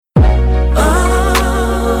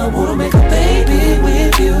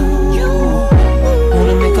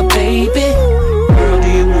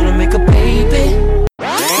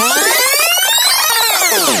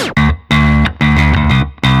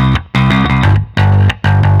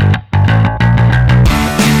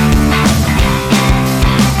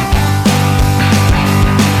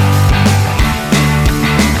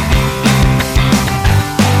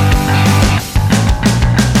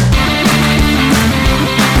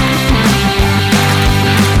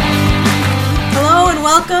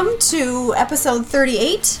to episode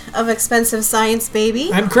 38 of Expensive Science, Baby.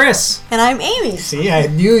 I'm Chris. And I'm Amy. See, I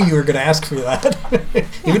knew you were going to ask me that.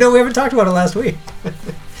 Even though we haven't talked about it last week. Did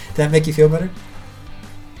that make you feel better?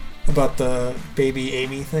 About the baby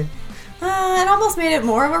Amy thing? It almost made it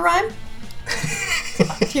more of a rhyme.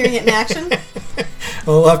 Hearing it in action.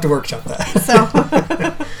 Well, we'll have to workshop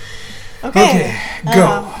that. So, okay.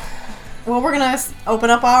 Go. Well, we're going to open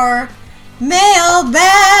up our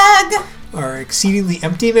mailbag. Our exceedingly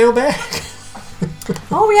empty mailbag?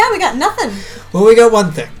 Oh, yeah, we got nothing. Well, we got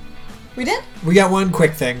one thing. We did? We got one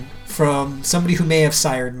quick thing from somebody who may have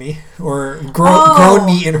sired me or grown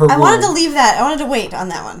me in her womb. I wanted to leave that. I wanted to wait on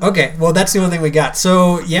that one. Okay, well, that's the only thing we got.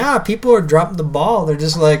 So, yeah, people are dropping the ball. They're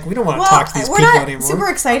just like, we don't want to talk to these people anymore. We're not super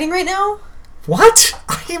exciting right now. What?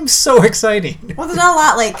 I am so exciting. Well, there's not a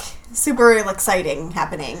lot, super exciting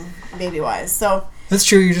happening, baby-wise, so... That's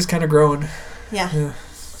true, you're just kind of growing. Yeah.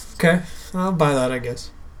 Okay, I'll buy that, I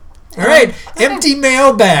guess. All right, okay. Empty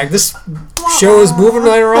mailbag. This show is moving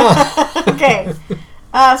right around. Okay.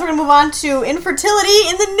 So we're going to move on to infertility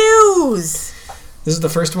in the news. This is the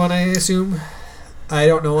first one, I assume. I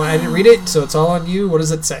don't know. I didn't read it, so it's all on you. What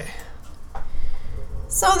does it say?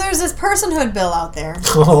 So there's this personhood bill out there.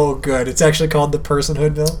 Oh, good. It's actually called the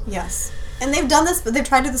personhood bill? Yes. And they've done this, but they've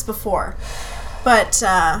tried to do this before. But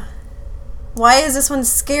why is this one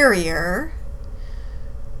scarier?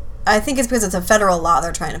 I think it's because it's a federal law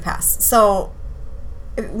they're trying to pass. So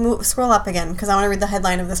scroll up again, because I want to read the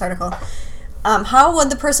headline of this article. How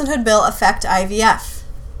would the personhood bill affect IVF?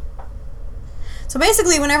 So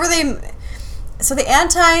basically, the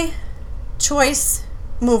anti-choice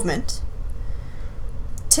movement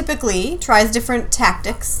typically tries different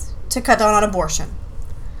tactics to cut down on abortion,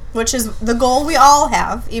 which is the goal we all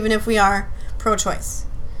have, even if we are pro-choice.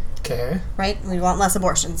 Okay. Right? We want less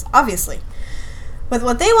abortions, obviously. But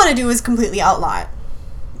what they want to do is completely outlaw it.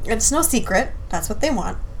 It's no secret. That's what they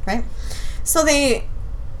want, right? So they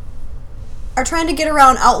are trying to get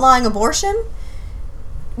around outlawing abortion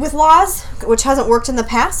with laws, which hasn't worked in the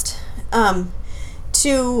past,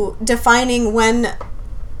 to defining when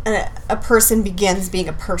a person begins being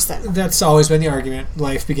a person. That's always been the argument.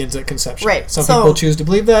 Life begins at conception. Right. Some people choose to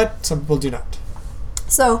believe that. Some people do not.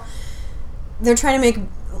 So they're trying to make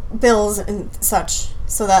bills and such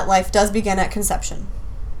so that life does begin at conception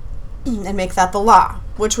and make that the law,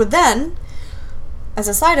 which would then, as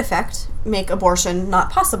a side effect, make abortion not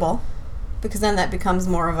possible, because then that becomes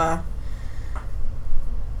more of a,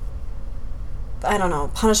 I don't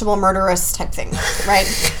know, punishable murderous type thing, right?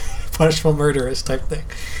 Punishable murderous type thing.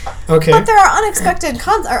 Okay. But there are unexpected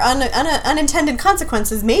unintended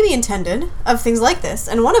consequences, maybe intended, of things like this,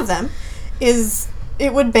 and one of them is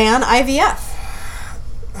it would ban IVF.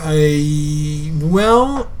 I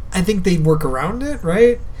think they'd work around it,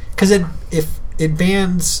 right? Because if it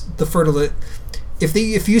bans the fertility,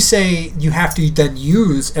 if you say you have to then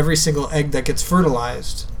use every single egg that gets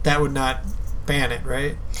fertilized, that would not ban it,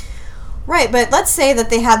 right? Right, but let's say that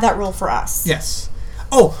they had that rule for us. Yes.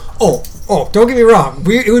 Oh! Don't get me wrong.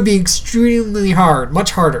 It would be extremely hard,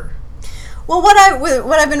 much harder. Well, what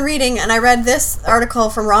I've been reading, and I read this article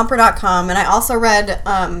from Romper.com, and I also read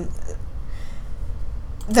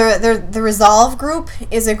the Resolve group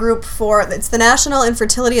is a group it's the National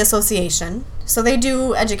Infertility Association. So they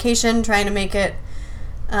do education, trying to make it,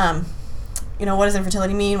 what does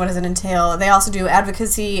infertility mean? What does it entail? They also do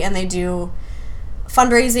advocacy, and they do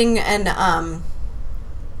fundraising, and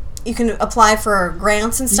you can apply for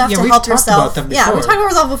grants and stuff to help yourself. About them yeah, we talked about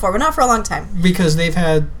Resolve before, but not for a long time. Because they've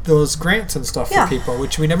had those grants and stuff for people,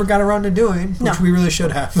 which we never got around to doing, which we really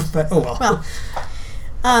should have. But oh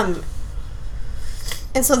well.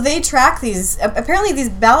 And so they track these. Apparently, these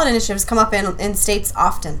ballot initiatives come up in states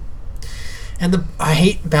often. And I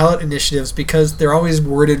hate ballot initiatives because they're always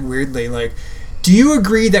worded weirdly. Like, do you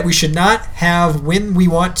agree that we should not have, when we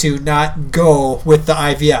want to, not go with the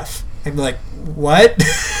IVF? I'm like, what?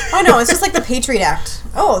 Oh, no, it's just like the Patriot Act.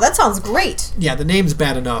 Oh, that sounds great. Yeah, the name's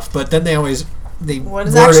bad enough, but then they what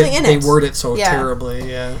is actually in it? They word it so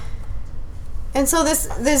terribly, yeah. And so this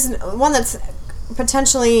one that's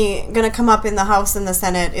potentially going to come up in the House and the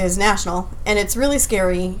Senate is national, and it's really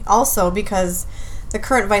scary also because the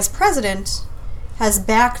current vice president has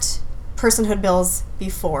backed personhood bills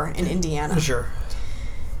before in Indiana. Sure.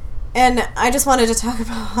 And I just wanted to talk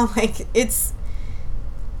about how, it's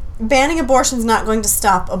banning abortion is not going to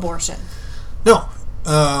stop abortion. No.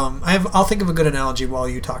 I'll think of a good analogy while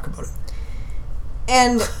you talk about it.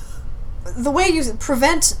 And the way you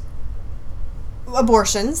prevent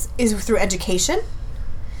abortions is through education,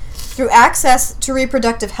 through access to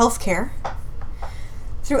reproductive health care,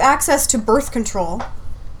 through access to birth control,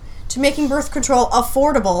 to making birth control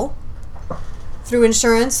affordable through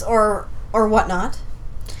insurance or whatnot.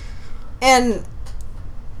 And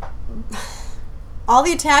all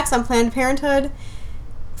the attacks on Planned Parenthood,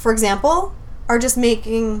 for example, are just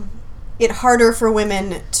making it harder for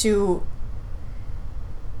women to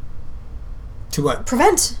what?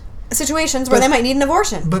 Prevent situations where they might need an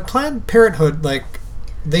abortion. But Planned Parenthood,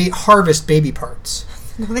 they harvest baby parts.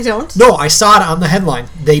 No, they don't. No, I saw it on the headline.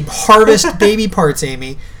 They harvest baby parts,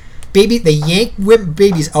 Amy. They yank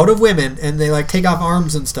babies out of women, and they take off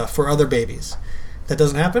arms and stuff for other babies. That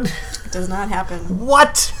doesn't happen? It does not happen.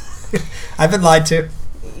 What? I've been lied to.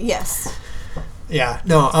 Yes. Yeah,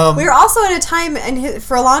 no. We were also at a time, and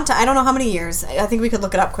for a long time, I don't know how many years, I think we could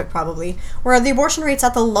look it up quick probably, where the abortion rate's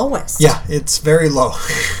at the lowest. Yeah, it's very low.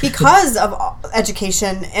 Because of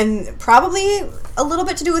education, and probably a little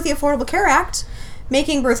bit to do with the Affordable Care Act,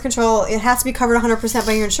 making birth control, it has to be covered 100%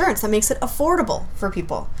 by your insurance. That makes it affordable for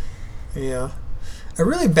people. Yeah. A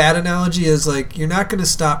really bad analogy is, you're not going to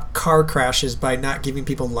stop car crashes by not giving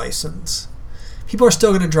people license. People are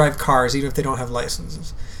still going to drive cars even if they don't have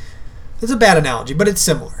licenses. It's a bad analogy, but it's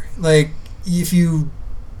similar. If you're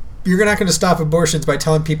not going to stop abortions by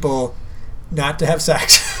telling people not to have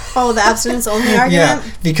sex. Oh, the abstinence only argument?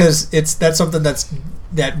 Yeah, because that's something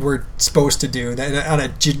that we're supposed to do on a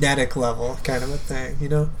genetic level, kind of a thing,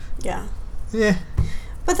 Yeah. Yeah.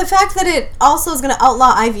 But the fact that it also is going to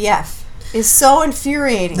outlaw IVF is so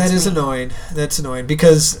infuriating. That is annoying. That's annoying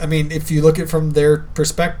because, if you look at it from their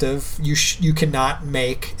perspective, you cannot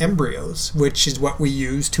make embryos, which is what we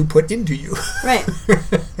use to put into you. Right.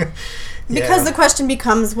 Because the question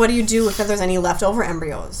becomes, what do you do if there's any leftover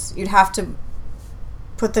embryos? You'd have to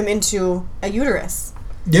put them into a uterus.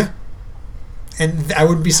 Yeah. And I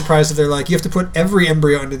wouldn't be surprised if they're you have to put every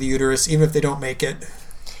embryo into the uterus, even if they don't make it.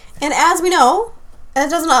 And as we know,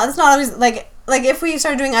 it's not always, if we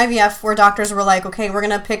started doing IVF where doctors were okay, we're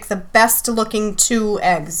going to pick the best looking 2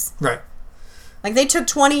 eggs. Right. They took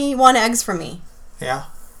 21 eggs from me. Yeah.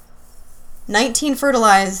 19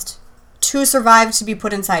 fertilized, 2 survived to be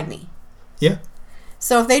put inside me. Yeah.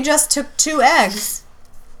 So if they just took 2 eggs,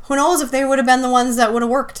 who knows if they would have been the ones that would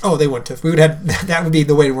have worked. Oh, they wouldn't have. We would have. That would be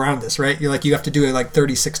the way around this, right? You're you have to do it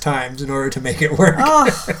 36 times in order to make it work.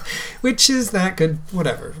 Oh. Which is not good.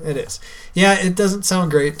 Whatever. It is. Yeah, it doesn't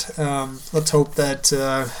sound great. Let's hope that,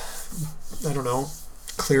 I don't know,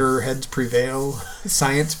 clearer heads prevail.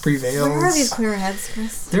 Science prevails. Where are these clearer heads,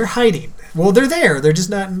 Chris? They're hiding. Well, they're there. They're just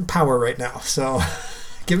not in power right now. So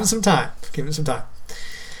give them some time. Give them some time.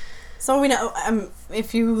 So we know,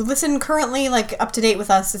 if you listen currently, up to date with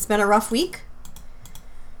us, it's been a rough week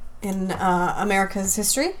in America's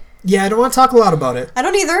history. Yeah, I don't want to talk a lot about it. I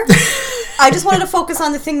don't either. I just wanted to focus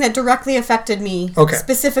on the thing that directly affected me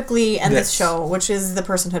specifically in this show, which is the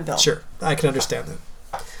personhood bill. Sure, I can understand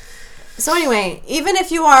that. So anyway, even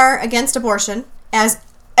if you are against abortion, as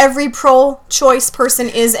every pro-choice person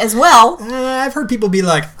is as well. I've heard people be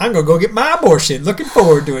like, I'm going to go get my abortion. Looking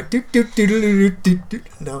forward to it.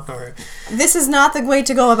 No, all right. This is not the way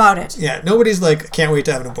to go about it. Yeah, nobody's can't wait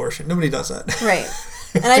to have an abortion. Nobody does that. Right.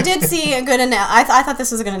 And I did see a good I thought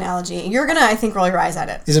this was a good analogy. You're going to, I think, roll your eyes at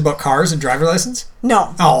it. Is it about cars and driver license?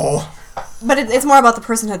 No. Oh. But it's more about the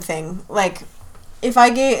personhood thing. If I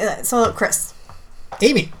gave... So, Chris.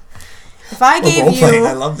 Amy. If I gave you...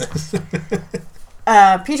 I love this.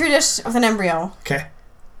 a petri dish with an embryo. Okay.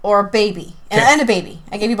 Or a baby. Okay. And a baby.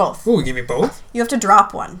 I gave you both. Ooh, you gave me both? You have to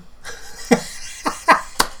drop one.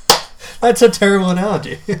 That's a terrible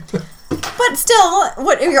analogy. But still,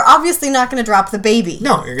 you're obviously not going to drop the baby.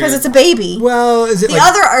 No, you're because it's a baby. Well, is it the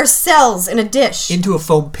other are cells in a dish into a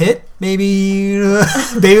foam pit? Maybe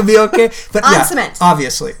baby will be okay. But on cement,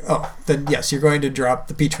 obviously. Oh, then yes, you're going to drop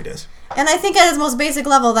the petri dish. And I think at its most basic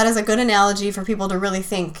level, that is a good analogy for people to really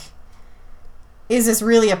think: is this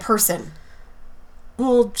really a person?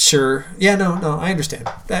 Well, sure. Yeah, no, I understand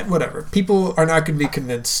that. Whatever. People are not going to be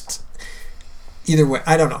convinced. Either way,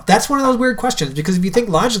 I don't know. That's one of those weird questions because if you think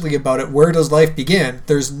logically about it, where does life begin?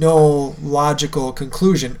 There's no logical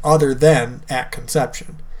conclusion other than at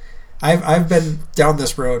conception. I've been down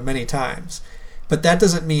this road many times, but that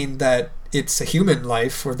doesn't mean that it's a human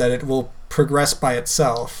life or that it will progress by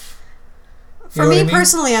itself. For me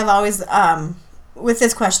personally, I've always with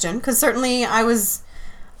this question because certainly I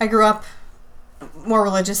grew up more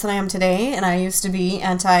religious than I am today, and I used to be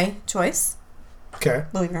anti-choice. Okay,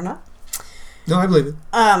 believe it or not. No, I believe it.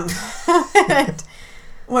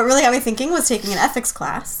 What really got me thinking was taking an ethics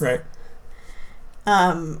class. Right.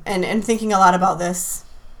 And thinking a lot about this.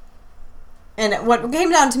 And what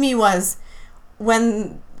came down to me was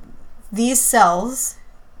when these cells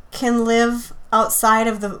can live outside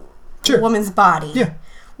of the woman's body. Yeah.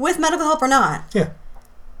 With medical help or not. Yeah.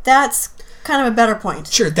 That's kind of a better point.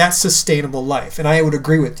 Sure, that's sustainable life, and I would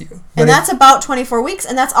agree with you. And that's about 24 weeks,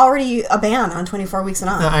 and that's already a ban on 24 weeks and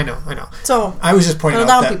on. I know. So I was just pointing out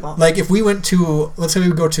that, people. like, if we went to, let's say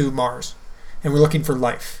we go to Mars, and we're looking for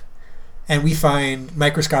life, and we find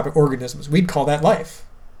microscopic organisms, we'd call that life.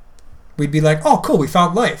 We'd be like, oh, cool, we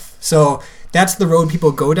found life. So that's the road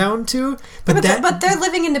people go down to. But they're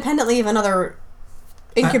living independently of another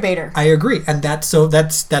incubator. I agree, and that's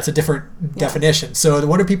a different definition. So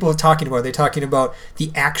what are people talking about? Are they talking about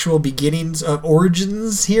the actual beginnings of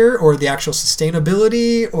origins here, or the actual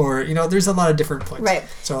sustainability, or there's a lot of different points. Right.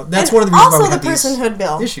 So that's one of the reasons why we have these personhood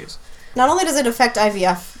bill issues. Not only does it affect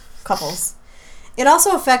IVF couples, it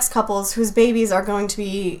also affects couples whose babies are going to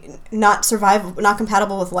be not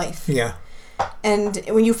compatible with life. Yeah. And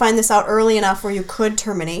when you find this out early enough where you could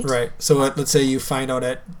terminate. Right. So let's say you find out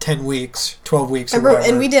at 10 weeks, 12 weeks, or whatever.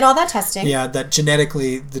 And we did all that testing. Yeah, that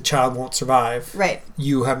genetically the child won't survive. Right.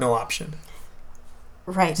 You have no option.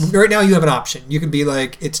 Right. Right now you have an option. You can be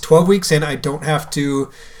like, it's 12 weeks in, I don't have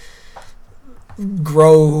to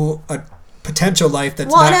grow a potential life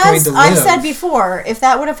that's not going to live. I've said before, if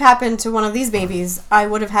that would have happened to one of these babies, I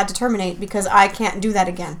would have had to terminate because I can't do that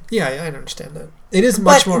again. Yeah, I understand that. It is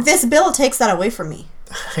much more. But this bill takes that away from me.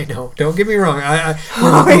 I know. Don't get me wrong.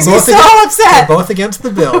 We're both upset. We're both against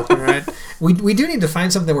the bill. All right. We do need to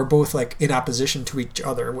find something we're both like in opposition to each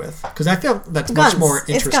other with, because I feel that's much more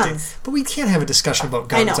interesting. It's guns. But we can't have a discussion about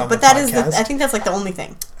guns. I know, on but the podcast. I think that's like the only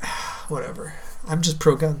thing. Whatever. I'm just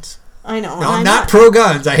pro guns. I know. No, I'm not pro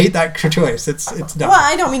guns. I hate that choice. It's dumb. Well,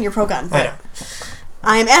 I don't mean you're pro gun. But I know.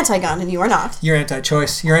 I am anti gun, and you are not. You're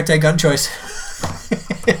anti-choice. You're anti-gun choice.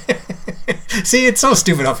 See, it's so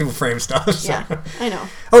stupid how people frame stuff. So. Yeah, I know.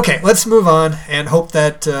 Okay, let's move on and hope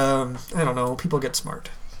that people get smart.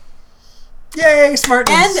 Yay,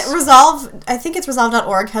 smartness! And Resolve, I think it's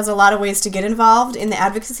Resolve.org, has a lot of ways to get involved in the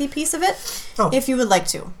advocacy piece of it, if you would like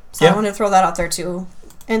to. So I want to throw that out there too.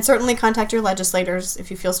 And certainly contact your legislators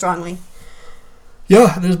if you feel strongly.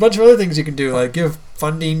 Yeah, there's a bunch of other things you can do, like give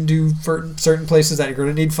funding to certain places that you're going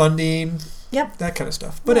to need funding. Yep. That kind of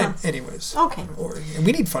stuff. But anyways. Okay. And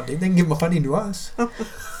we need funding. They can give funding to us. All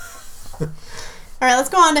right, let's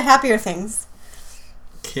go on to happier things.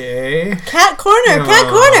 Okay. Cat Corner. Cat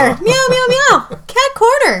Corner. Meow, meow, meow. Cat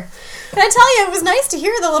Corner. Can I tell you, it was nice to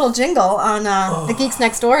hear the little jingle on the Geeks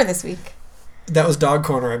Next Door this week. That was Dog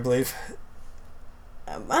Corner, I believe.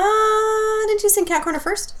 Didn't you sing Cat Corner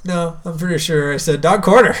first? No, I'm pretty sure I said Dog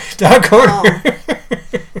Corner. Dog Corner. Oh.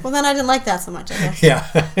 Well, then I didn't like that so much, I guess.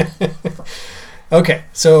 Yeah. Okay,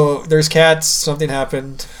 so there's cats. Something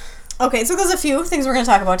happened. Okay, so there's a few things we're going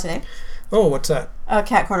to talk about today. Oh, what's that?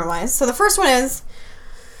 Cat Corner-wise. So the first one is,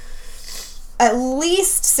 at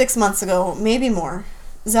least 6 months ago, maybe more,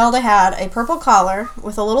 Zelda had a purple collar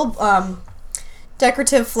with a little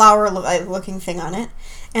decorative flower-looking thing on it,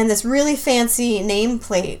 and this really fancy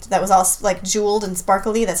nameplate that was all like jeweled and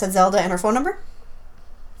sparkly that said Zelda and her phone number.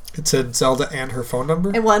 It said Zelda and her phone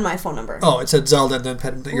number? It was my phone number. Oh, it said Zelda and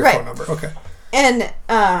then your phone number. Okay. And,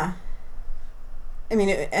 I mean,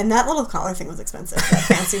 and that little collar thing was expensive, that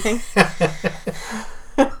fancy thing.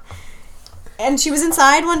 And she was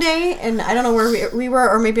inside one day, and I don't know where we were,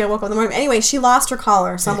 or maybe I woke up in the morning. Anyway, she lost her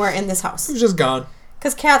collar somewhere in this house. It was just gone.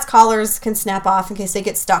 Because cats' collars can snap off in case they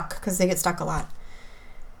get stuck, because they get stuck a lot.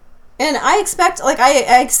 And I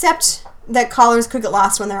accept that collars could get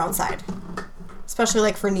lost when they're outside. Especially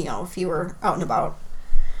like for Neo, if you were out and about.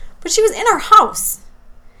 But she was in our house.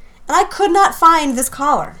 And I could not find this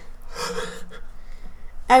collar.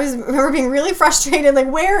 I remember being really frustrated,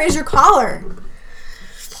 like, where is your collar?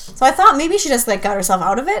 So I thought maybe she just like got herself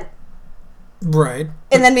out of it. Right.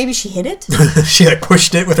 And then maybe she hid it. She like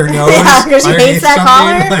pushed it with her nose. Yeah, because she hates that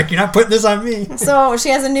collar. Like, you're not putting this on me. So she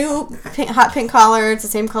has a new hot pink collar. It's the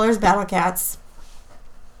same color as Battle Cat's.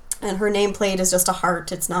 And her nameplate is just a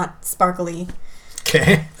heart. It's not sparkly.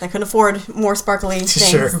 Okay. I couldn't afford more sparkly things.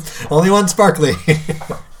 Sure. Only one sparkly.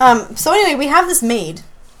 So anyway, we have this maid.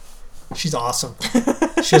 She's awesome.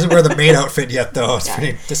 She doesn't wear the maid outfit yet, though. It's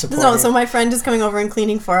pretty disappointing. No, so my friend is coming over and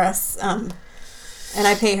cleaning for us. And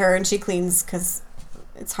I pay her and she cleans because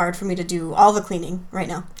it's hard for me to do all the cleaning right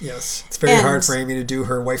now. Yes. It's very hard for Amy to do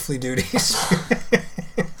her wifely duties.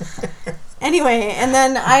 Anyway, and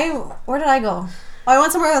then where did I go? Oh, I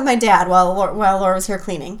went somewhere with my dad while Laura was here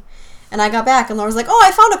cleaning. And I got back and Laura was like, oh,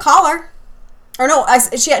 I found a collar. Or no,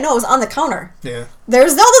 it was on the counter. Yeah.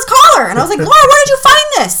 There's Zelda's collar. And I was like, Laura, where did you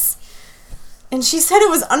find this? And she said it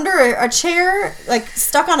was under a chair, like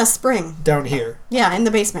stuck on a spring. Down here. Yeah, in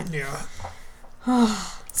the basement. Yeah.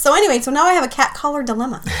 So anyway, now I have a cat collar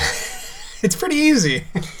dilemma. It's pretty easy.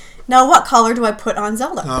 Now, what collar do I put on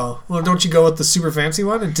Zelda? Oh, well, don't you go with the super fancy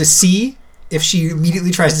one? And to see? if she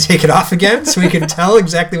immediately tries to take it off again so we can tell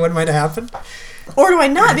exactly what might have happened? Or do I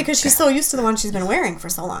not because she's so used to the one she's been wearing for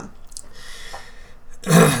so long?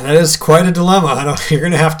 That is quite a dilemma. You're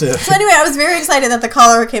going to have to... So anyway, I was very excited that the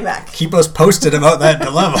collar came back. Keep us posted about that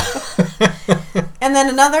dilemma. And then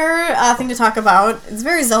another thing to talk about, it's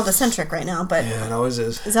very Zelda-centric right now, but... Yeah, it always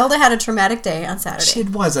is. Zelda had a traumatic day on Saturday. It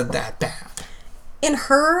wasn't that bad. In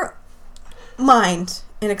her mind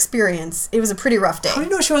and experience, it was a pretty rough day. How do you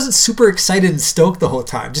know she wasn't super excited and stoked the whole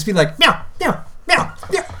time? Just be like, meow, meow, meow,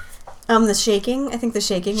 meow. The shaking. I think the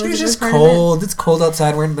shaking was just cold. It's cold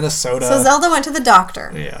outside. We're in Minnesota. So Zelda went to the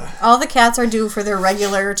doctor. Yeah. All the cats are due for their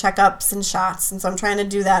regular checkups and shots, and so I'm trying to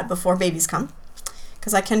do that before babies come,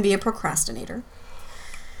 because I can be a procrastinator.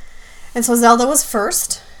 And so Zelda was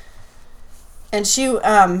first, and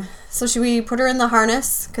we put her in the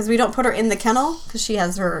harness because we don't put her in the kennel because she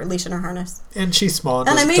has her leash in her harness. And she's small.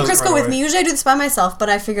 And I made Chris go with me. Usually I do this by myself, but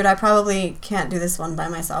I figured I probably can't do this one by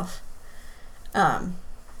myself.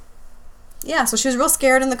 Yeah, so she was real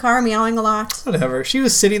scared in the car, meowing a lot. Whatever. She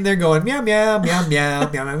was sitting there going meow, meow, meow, meow,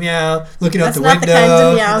 meow, meow, meow, looking out the window. That's not the kinds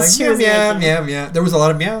of meows like, she was meow, making. meow, meow. There was a lot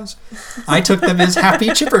of meows. I took them as happy,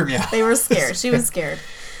 chipper meow. They were scared. She was scared.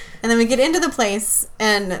 And then we get into the place,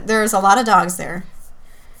 and there's a lot of dogs there.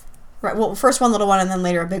 Right. Well, first one little one, and then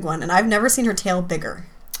later a big one. And I've never seen her tail bigger.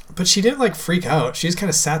 But she didn't, like, freak out. She just kind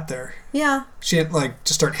of sat there. Yeah. She didn't, like,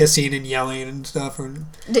 just start hissing and yelling and stuff.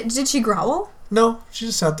 Did she growl? No, she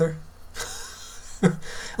just sat there.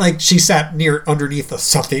 Like, she sat underneath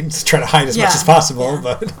something to try to hide as much as possible,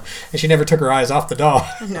 and she never took her eyes off the dog.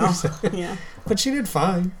 No, yeah. But she did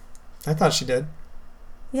fine. I thought she did.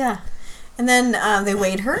 Yeah. And then they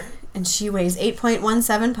weighed her, and she weighs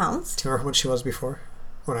 8.17 pounds. Do you remember how much she was before,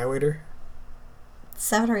 when I weighed her?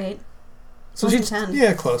 7 or 8. So she's 10.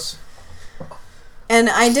 Yeah, close. And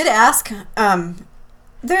I did ask... I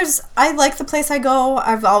like the place I go.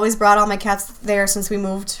 I've always brought all my cats there since we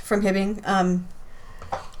moved from Hibbing.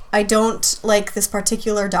 I don't like this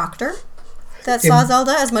particular doctor that saw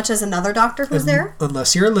Zelda as much as another doctor who's there.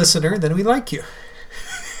 Unless you're a listener, then we like you.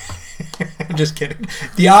 I'm just kidding.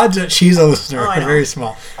 The odds that she's a listener are very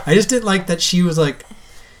small. I just didn't like that she was like...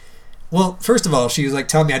 Well, first of all, she was like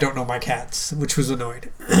telling me I don't know my cats, which was annoying.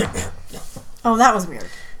 Oh, that was weird.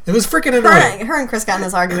 It was freaking annoying. Her and Chris got in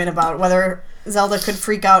this argument about whether Zelda could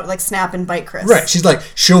freak out, like snap and bite Chris. Right. She's like,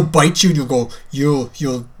 she'll bite you and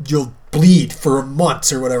you'll bleed for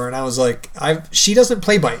months or whatever. And I was like, she doesn't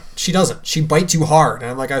play bite. She doesn't. She bites you hard.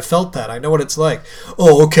 And I'm like, I felt that. I know what it's like.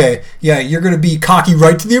 Oh, okay. Yeah, you're going to be cocky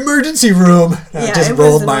right to the emergency room. And I just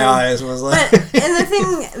rolled my eyes and was like... But,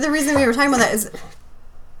 and the reason we were talking about that is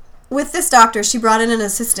with this doctor, she brought in an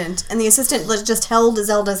assistant, and the assistant just held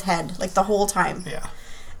Zelda's head like the whole time. Yeah.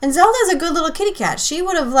 And Zelda's a good little kitty cat. She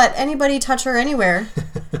would have let anybody touch her anywhere.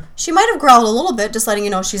 She might have growled a little bit, just letting you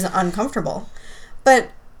know she's uncomfortable. But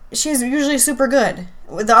she's usually super good.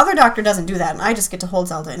 The other doctor doesn't do that, and I just get to hold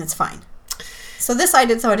Zelda, and it's fine. So this I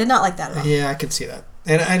did, so I did not like that at all. Yeah, I can see that.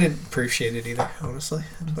 And I didn't appreciate it either, honestly.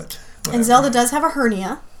 But whatever. And Zelda does have a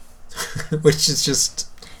hernia. Which is just...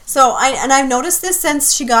 So, I've noticed this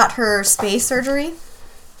since she got her space surgery.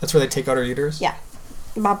 That's where they take out her uterus? Yeah.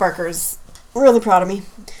 Bob Barker's really proud of me.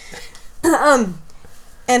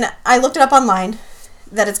 And I looked it up online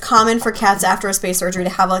that it's common for cats after a space surgery to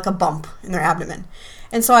have like a bump in their abdomen.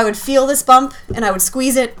 And so I would feel this bump and I would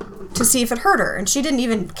squeeze it to see if it hurt her. And she didn't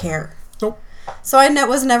even care. Nope. So I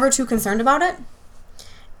was never too concerned about it.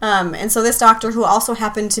 And so this doctor, who also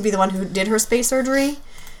happened to be the one who did her space surgery,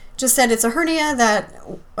 just said it's a hernia that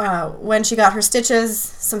when she got her stitches,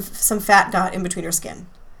 some fat got in between her skin.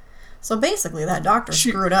 So basically that doctor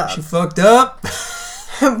screwed up. She fucked up.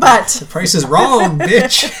 But the price is wrong,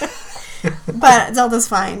 bitch. But Zelda's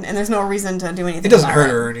fine, and there's no reason to do anything. It doesn't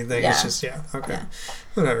hurt her or anything. Yeah. It's just, okay. Yeah.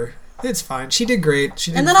 Whatever. It's fine. She did great.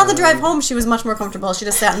 And then on the drive home, she was much more comfortable. She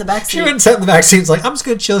just sat in the back seat. She went and sat in the back seat. It's like, I'm just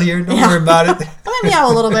going to chill here. Don't worry about it. I might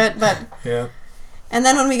meow a little bit, but... Yeah. And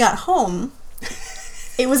then when we got home,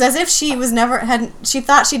 it was as if she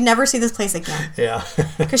thought she'd never see this place again. Yeah.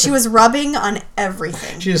 Because she was rubbing on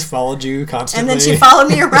everything. She just followed you constantly. And then she followed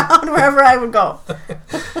me around wherever I would go.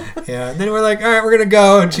 Yeah. And then we're like, all right, we're going to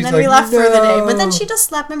go. And she's then like, we left no. for the day. But then she just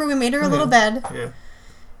slept. Remember, we made her a little bed. Yeah.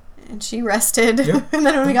 And she rested. Yep. And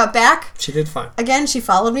then when we got back... She did fine. Again, she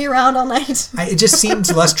followed me around all night. It just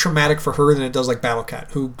seems less traumatic for her than it does like Battle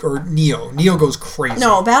Cat or Neo. Neo goes crazy.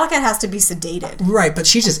 No, Battle Cat has to be sedated. Right, but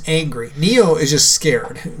she's just angry. Neo is just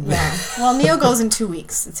scared. Yeah. Well, Neo goes in 2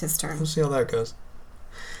 weeks. It's his turn. We'll see how that goes.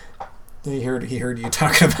 He heard you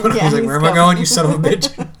talking about it. Yeah, I was like, where am I going, you son of a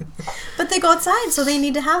bitch? But they go outside, so they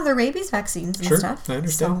need to have their rabies vaccines and stuff. I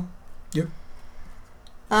understand. So.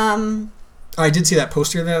 Yep. I did see that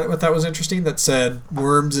poster that I thought was interesting that said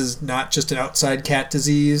worms is not just an outside cat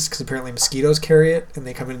disease because apparently mosquitoes carry it and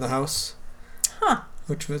they come into the house. Huh.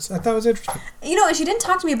 Which I thought was interesting. You know, she didn't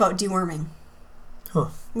talk to me about deworming. Huh.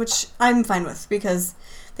 Which I'm fine with because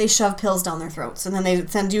they shove pills down their throats and then they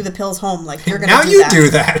send you the pills home like you're going to do that. Now you do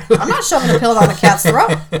that. I'm not shoving a pill down a cat's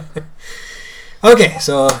throat. Okay,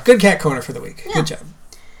 so good cat corner for the week. Yeah. Good job.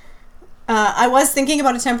 I was thinking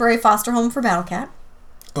about a temporary foster home for Battle Cat.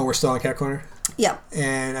 Oh, we're still on cat corner? Yep.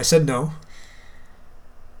 And I said no.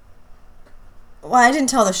 Well, I didn't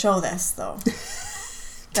tell the show this, though.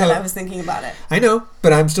 I was thinking about it. I know,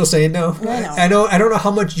 but I'm still saying no. I know. I don't know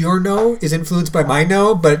how much your no is influenced by my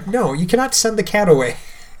no, but no, you cannot send the cat away.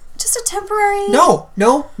 Just a temporary... No.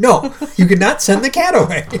 You cannot send the cat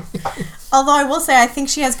away. Although I will say I think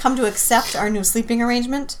she has come to accept our new sleeping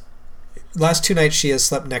arrangement. Last 2 nights she has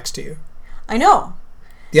slept next to you. I know.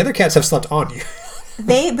 The other cats have slept on you.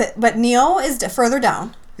 But Neo is further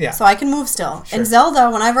down. Yeah. So I can move still. Sure. And Zelda,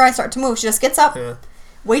 whenever I start to move, she just gets up,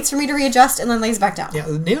 waits for me to readjust, and then lays back down.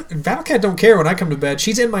 Yeah, Battle Cat don't care when I come to bed.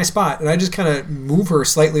 She's in my spot, and I just kind of move her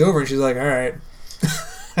slightly over, and she's like, all right.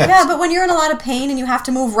 Yeah, but when you're in a lot of pain and you have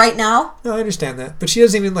to move right now... No, I understand that. But she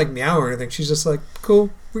doesn't even, meow or anything. She's just like, cool,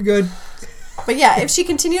 we're good. But yeah, if she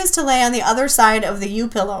continues to lay on the other side of the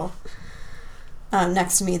U-pillow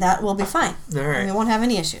next to me, that will be fine. All right. And we won't have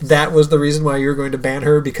any issues. That was the reason why you were going to ban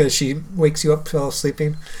her, because she wakes you up while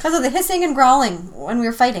sleeping? Because of the hissing and growling when we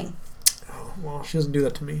were fighting. Oh, well, she doesn't do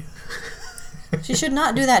that to me. She should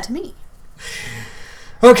not do that to me.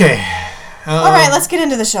 Okay. All right, let's get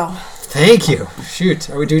into the show. Thank you. Shoot.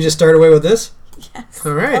 Do we just start away with this? Yes.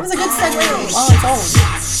 All right. That was a good segue on its own.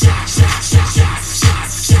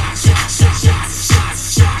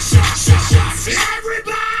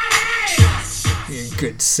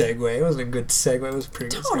 Good segue. It wasn't a good segue. It was a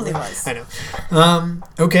pretty good. Totally segue. Was. I know.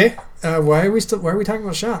 Okay. Why are we talking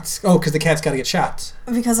about shots? Oh, because the cat's got to get shots.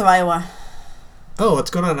 Because of Iowa. Oh,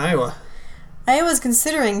 what's going on in Iowa? Iowa's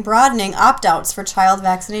considering broadening opt-outs for child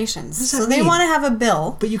vaccinations. So they want to have a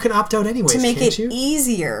bill. But you can opt out anyways, to make can't it you?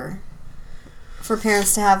 Easier for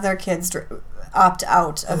parents to have their kids opt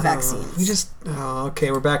out of vaccines.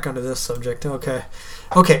 Okay, we're back onto this subject. Okay,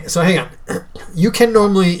 so hang on. You can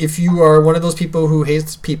normally, if you are one of those people who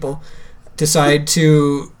hates people, decide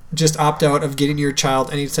to just opt out of getting your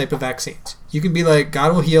child any type of vaccines. You can be like,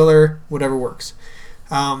 God will heal her, whatever works.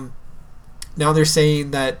 Now they're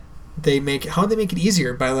saying that how do they make it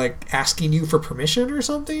easier? By asking you for permission or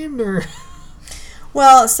something? Or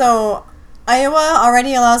Well, so Iowa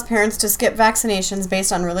already allows parents to skip vaccinations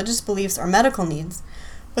based on religious beliefs or medical needs.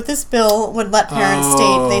 But this bill would let parents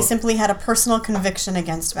state they simply had a personal conviction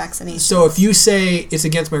against vaccination. So if you say it's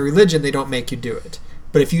against my religion, they don't make you do it.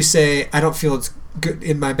 But if you say I don't feel it's good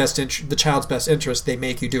in my best interest, the child's best interest, they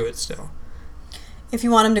make you do it still. If you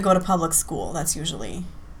want them to go to public school, that's usually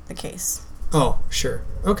the case. Oh, sure.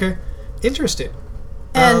 Okay. Interesting.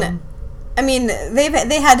 And I mean,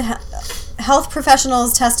 they had health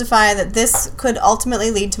professionals testify that this could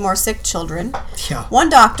ultimately lead to more sick children. Yeah. One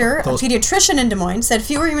doctor, a pediatrician in Des Moines, said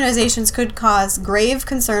fewer immunizations could cause grave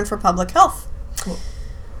concern for public health. Well,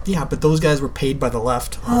 yeah, but those guys were paid by the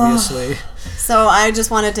left, obviously. So I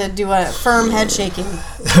just wanted to do a firm head shaking.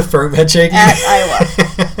 Firm head shaking? At Iowa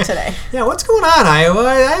today. Yeah, what's going on, Iowa?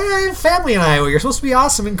 I have family in Iowa. You're supposed to be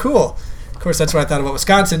awesome and cool. Of course, that's what I thought about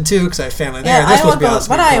Wisconsin, too, because I have family there. They're supposed to be awesome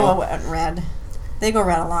but and cool. Iowa went red. They go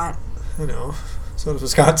red a lot. I know. So does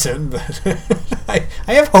Wisconsin, but I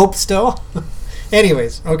have hope still.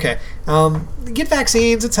 Anyways, okay. Get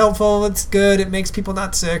vaccines. It's helpful. It's good. It makes people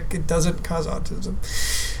not sick. It doesn't cause autism.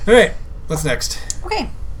 All right. What's next? Okay.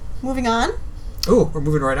 Moving on. Ooh, we're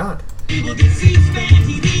moving right on.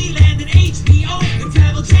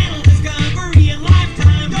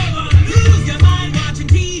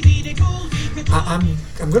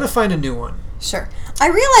 I'm going to find a new one. Sure. I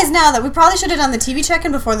realize now that we probably should have done the TV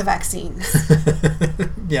check-in before the vaccines.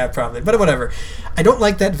 Yeah, probably. But whatever. I don't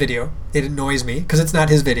like that video. It annoys me because it's not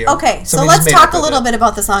his video. Okay, so let's talk a little bit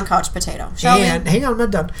about this on Couch Potato, shall we? Hang on, I'm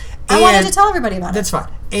not done. I wanted to tell everybody about it. That's fine.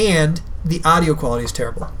 And the audio quality is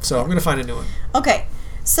terrible. So I'm going to find a new one. Okay,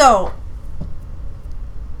 so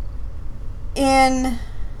in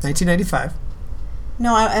 1995.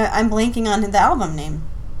 No, I'm blanking on the album name.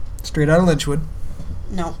 Straight Outta Lynchwood.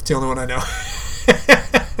 No. It's the only one I know.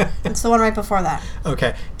 It's the one right before that.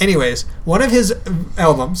 Okay. Anyways, one of his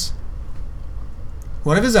albums.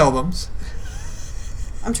 I'm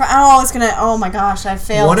trying. Oh, it's gonna. Oh my gosh, I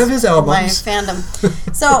failed. One of his albums. My fandom.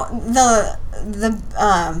 So the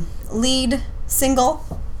lead single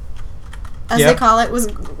as they call it, was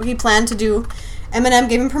he planned to do. Eminem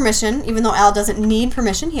gave him permission, even though Al doesn't need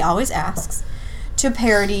permission, he always asks, to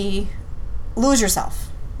parody Lose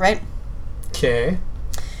Yourself, right? Okay.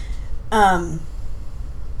 And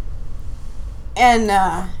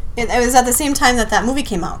it was at the same time that movie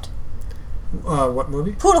came out. What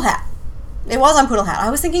movie? Poodle Hat. It was on Poodle Hat.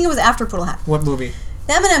 I was thinking it was after Poodle Hat. What movie?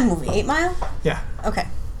 The Eminem movie, 8 Mile? Yeah. Okay.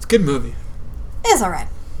 It's a good movie. It's alright.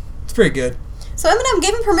 It's pretty good. So Eminem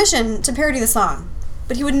gave him permission to parody the song,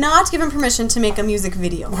 but he would not give him permission to make a music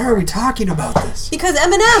video. Why are we talking about this? Because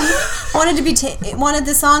Eminem wanted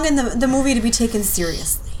the song and the movie to be taken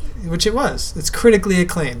seriously. Which it was. It's critically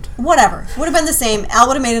acclaimed. Whatever. Would have been the same. Al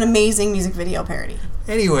would have made an amazing music video parody.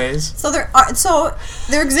 Anyways. So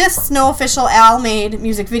there exists no official Al-made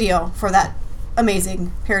music video for that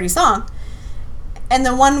amazing parody song. And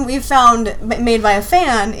the one we found made by a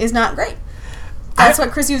fan is not great. That's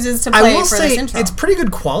what Chris uses to play for this intro. It's pretty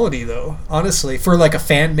good quality, though, honestly. For like a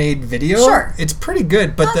fan-made video, sure, it's pretty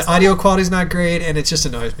good, but the audio quality's not great, and it just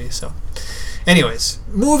annoys me, so... Anyways,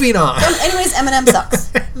 moving on. Anyways, Eminem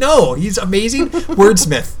sucks. No, he's amazing.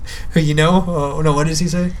 Wordsmith. You know? Oh, no, what does he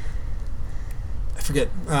say? I forget.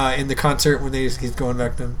 In the concert when he's going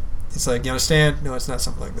back to him. It's like, you understand? No, it's not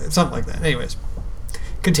something like that. It's something like that. Anyways,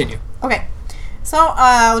 continue. Okay. So,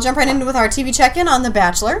 we'll jump right into with our TV check-in on The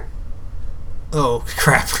Bachelor. Oh,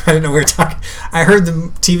 crap. I didn't know we were talking. I heard the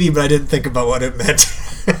TV, but I didn't think about what it meant.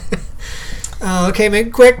 Okay, make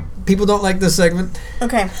it quick. People don't like this segment.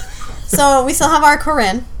 Okay. So we still have our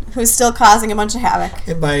Corinne, who's still causing a bunch of havoc.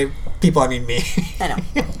 And by people, I mean me. I know.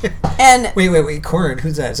 And wait, Corinne,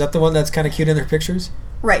 who's that? Is that the one that's kind of cute in their pictures?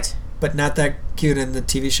 Right. But not that cute in the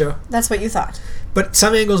TV show? That's what you thought. But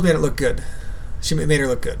some angles made it look good. She made her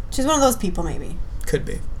look good. She's one of those people, maybe. Could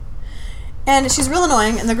be. And she's real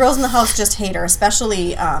annoying, and the girls in the house just hate her,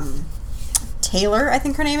 especially Taylor, I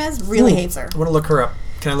think her name is, really hates her. I want to look her up.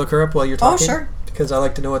 Can I look her up while you're talking? Oh, sure. Because I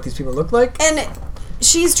like to know what these people look like. And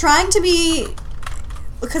she's trying to be...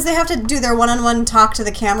 Because they have to do their one-on-one talk to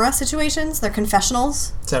the camera situations, their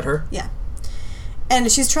confessionals. Is that her? Yeah.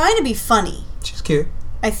 And she's trying to be funny. She's cute.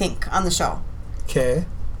 I think, on the show. Okay.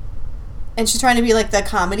 And she's trying to be like the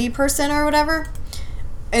comedy person or whatever,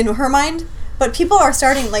 in her mind. But people are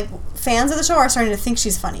starting, like, fans of the show are starting to think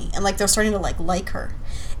she's funny. And, like, they're starting to, like her.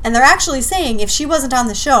 And they're actually saying if she wasn't on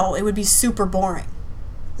the show, it would be super boring.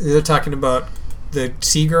 They're talking about the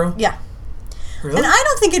Sea Girl? Yeah. Really? And I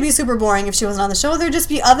don't think it'd be super boring if she wasn't on the show. There'd just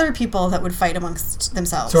be other people that would fight amongst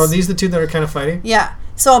themselves. So are these the two that are kind of fighting? Yeah.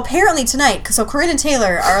 So apparently tonight, so Corinne and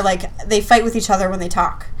Taylor are like, they fight with each other when they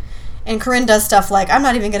talk. And Corinne does stuff like, I'm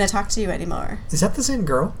not even going to talk to you anymore. Is that the same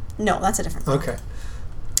girl? No, that's a different girl. Okay.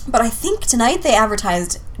 But I think tonight they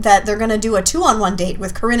advertised that they're going to do a 2-on-1 date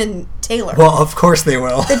with Corinne and Taylor. Well, of course they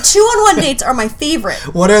will. The 2-on-1 dates are my favorite.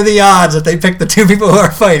 What are the odds that they pick the two people who are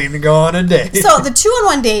fighting to go on a date? So the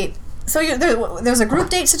 2-on-1 date, so there's a group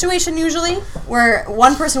date situation usually where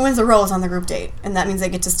one person wins a rose on the group date, and that means they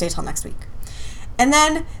get to stay till next week. And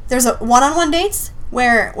then there's a one-on-one dates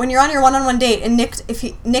where when you're on your one-on-one date and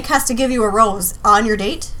Nick has to give you a rose on your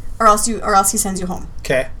date, or else he sends you home.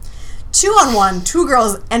 Okay. 2-on-1, 2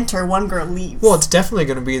 girls enter, 1 girl leaves. Well, it's definitely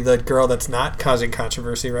going to be the girl that's not causing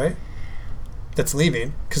controversy, right? That's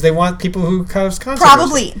leaving. Because they want people who cause controversy.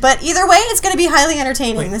 Probably. But either way, it's going to be highly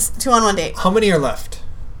entertaining, this 2-on-1 date. How many are left?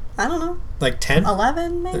 I don't know. Like 10?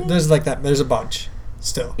 11, maybe? There's like that. There's a bunch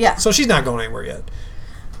still. Yeah. So she's not going anywhere yet.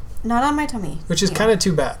 Not on my tummy. Which is kind of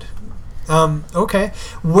too bad. Okay.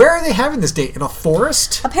 Where are they having this date? In a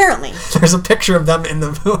forest? Apparently. There's a picture of them in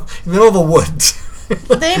the middle of a woods.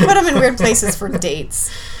 They put them in weird places for dates.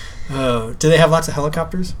 Oh, do they have lots of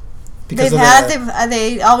helicopters?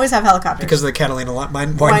 They always have helicopters. Because of the Catalina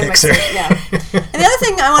wine mixer. Yeah. And the other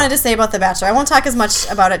thing I wanted to say about The Bachelor, I won't talk as much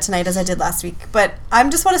about it tonight as I did last week, but I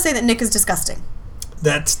just want to say that Nick is disgusting.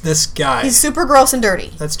 That's this guy. He's super gross and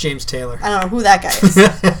dirty. That's James Taylor. I don't know who that guy is.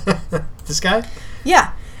 This guy?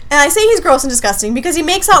 Yeah. And I say he's gross and disgusting because he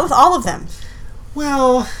makes out with all of them.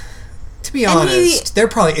 Well, to be honest, they're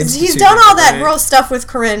probably instituting. He's done all that gross stuff with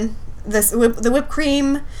Corinne. The whipped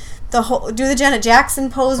cream, do the Janet Jackson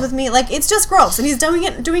pose with me. Like, it's just gross. And he's doing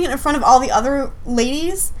it in front of all the other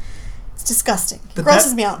ladies. It's disgusting. It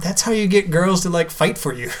grosses me out. That's how you get girls to, like, fight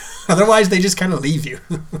for you. Otherwise, they just kind of leave you.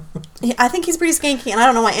 I think he's pretty skanky, and I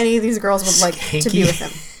don't know why any of these girls would like to be with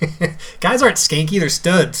him. Guys aren't skanky, they're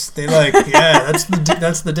studs. They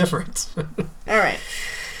that's the difference. All right.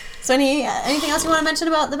 So anything else you want to mention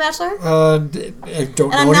about The Bachelor? I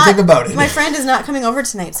don't know anything about it. My friend is not coming over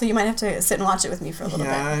tonight, so you might have to sit and watch it with me for a little bit.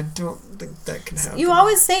 Yeah, I don't think that can happen. You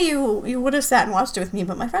always say you would have sat and watched it with me,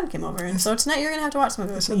 but my friend came over, and so tonight you're going to have to watch some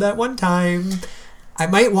of it with me. So that one time, I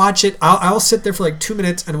might watch it. I'll sit there for like 2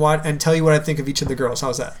 minutes and watch and tell you what I think of each of the girls.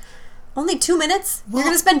 How's that? Only 2 minutes? Well, you're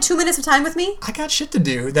going to spend 2 minutes of time with me? I got shit to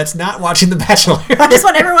do. That's not watching The Bachelor. I just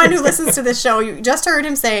want everyone who listens to this show, you just heard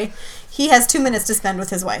him say he has 2 minutes to spend with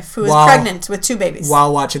his wife, who is pregnant with 2 babies.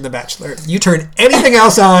 While watching The Bachelor. You turn anything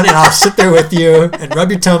else on, and I'll sit there with you and rub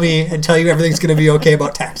your tummy and tell you everything's going to be okay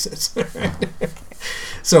about taxes.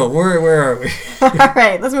 So, where are we? All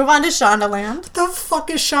right, let's move on to Shondaland. What the fuck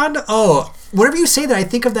is Shonda? Oh, whenever you say that, I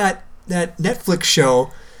think of that Netflix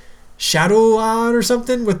show, Shadowland or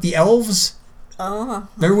something, with the elves. Oh.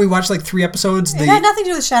 Remember we watched like 3 episodes? It had nothing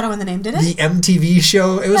to do with shadow in the name, did it? The MTV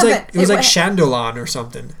show. It was like Shandolan or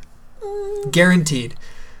something. Guaranteed.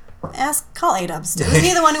 Call A-Dubs. Was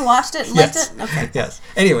he the one who watched it and liked it? Okay. Yes.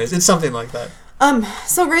 Anyways, it's something like that.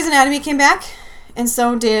 So Grey's Anatomy came back, and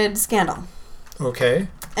so did Scandal. Okay.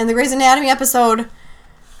 And the Grey's Anatomy episode,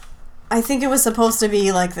 I think it was supposed to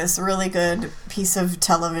be like this really good piece of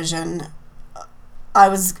television. I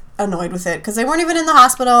was annoyed with it because they weren't even in the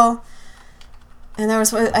hospital. And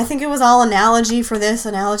I think it was all analogy for this,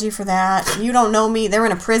 analogy for that. You don't know me. They were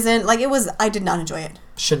in a prison. I did not enjoy it.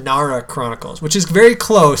 Shannara Chronicles, which is very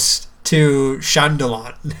close to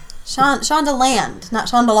Shondaland. Shondaland, not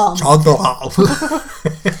Shondaland. Shondaland.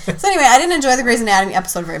 So anyway, I didn't enjoy the Grey's Anatomy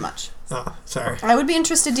episode very much. Oh, sorry. I would be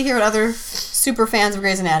interested to hear what other super fans of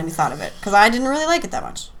Grey's Anatomy thought of it, because I didn't really like it that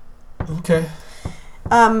much. Okay.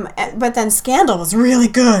 But then Scandal was really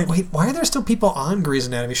good. Wait, why are there still people on Grey's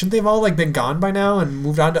Anatomy? Shouldn't they have all been gone by now and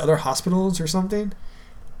moved on to other hospitals or something?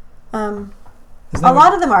 A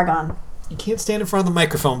lot of them are gone. You can't stand in front of the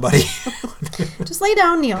microphone, buddy. Just lay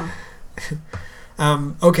down, Neil.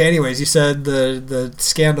 Okay, anyways, you said the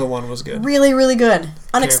Scandal one was good. Really, really good.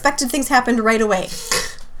 Unexpected things happened right away.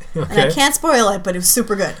 Okay. And I can't spoil it, but it was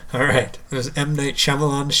super good. All right. It was M. Night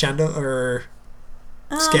Shyamalan Scandal?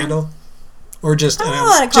 Or just, I don't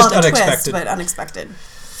know how to call it a unexpected? Twist, but unexpected.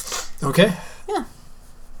 Okay. Yeah.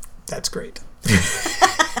 That's great.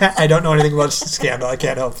 I don't know anything about Scandal. I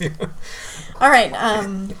can't help you. All right.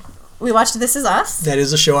 We watched This Is Us. That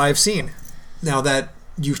is a show I've seen. Now that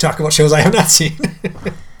you talk about shows I have not seen.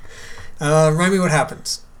 Remind me what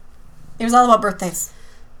happens. It was all about birthdays.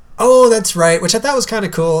 Oh, that's right. Which I thought was kind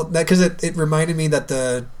of cool. Because it reminded me that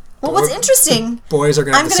what's interesting... boys are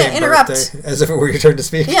going to have the same birthday. As if it were your turn to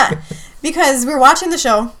speak. Yeah. Because we're watching the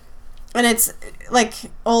show. And it's like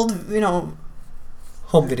old,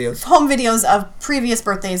 home videos of previous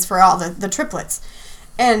birthdays for all the triplets.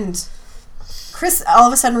 And Chris all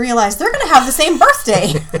of a sudden realized they're going to have the same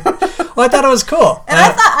birthday. Well, I thought it was cool.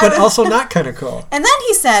 And but also not kind of cool. And then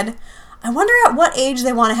he said, I wonder at what age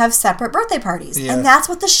they want to have separate birthday parties. Yeah. And that's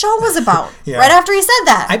what the show was about. Yeah. Right after he said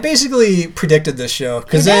that. I basically predicted this show.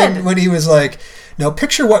 Because then when he was like, now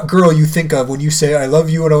picture what girl you think of when you say I love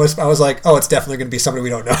you. And I was like, oh, it's definitely going to be somebody we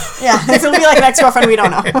don't know. Yeah, it'll be like an ex-girlfriend we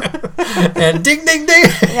don't know. And ding, ding, ding.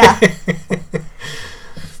 Yeah.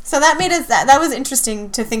 So that made us, that was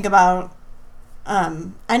interesting to think about.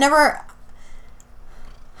 I never,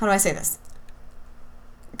 how do I say this?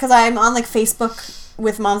 Because I'm on Facebook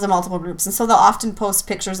with moms in multiple groups, and so they'll often post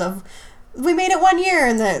pictures of, we made it 1 year,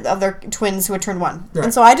 and of their twins who had turned 1. Right.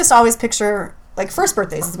 And so I just always picture, first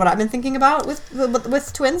birthdays is what I've been thinking about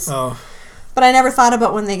with twins. Oh. But I never thought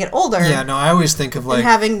about when they get older. Yeah, no, I always think of, are they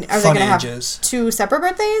going to have 2 separate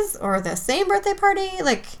birthdays, or the same birthday party?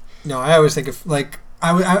 No, I always think of,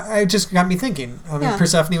 I just got me thinking. I mean,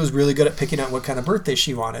 Persephone was really good at picking out what kind of birthday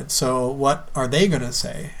she wanted. So what are they going to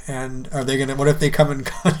say? And what if they come in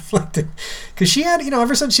conflict? Because she had,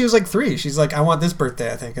 ever since she was 3, she's like, I want this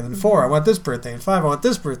birthday, I think. And then 4, I want this birthday. And 5, I want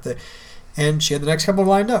this birthday. And she had the next couple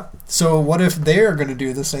lined up. So what if they're going to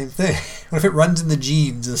do the same thing? What if it runs in the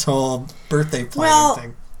genes, this whole birthday planning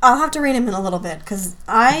thing? I'll have to rein him in a little bit. Because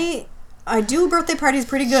I do birthday parties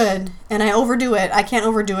pretty good. And I overdo it. I can't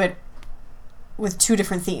overdo it with 2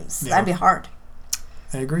 different themes. Yeah. That'd be hard.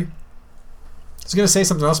 I agree. I was going to say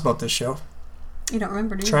something else about this show. You don't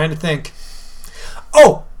remember, do you? Trying to think.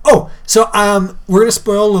 Oh! So we're going to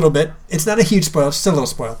spoil a little bit. It's not a huge spoil. It's still a little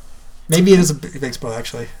spoil. Maybe it is a big spoil,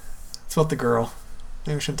 actually. It's about the girl.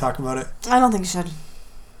 Maybe we shouldn't talk about it. I don't think you should.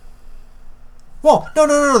 Well,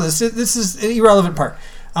 no. This is an irrelevant part.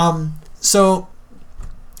 So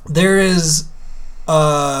there is...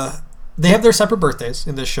 they have their separate birthdays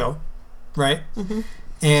in this show. Right? Mm-hmm.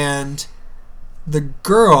 And the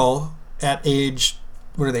girl at age,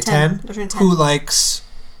 what are they, 10? 10. Who likes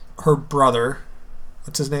her brother.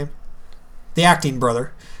 What's his name? The acting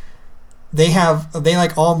brother. They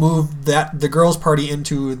all moved the girl's party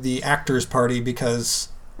into the actor's party because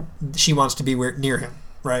she wants to be near him,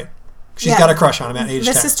 right? She's got a crush on him at age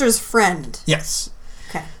 10. The sister's friend. Yes.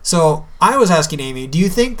 Okay. So I was asking Amy, do you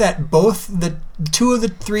think that both the two of the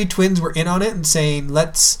three twins were in on it and saying,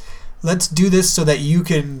 let's do this so that you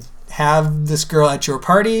can have this girl at your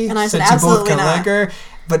party, and I said, since you both absolutely kind of not. like her?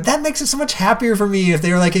 But that makes it so much happier for me if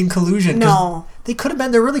they were like in collusion. No. They could have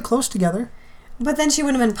been. They're really close together. But then she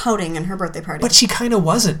would have been pouting in her birthday party. But she kind of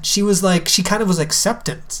wasn't. She kind of was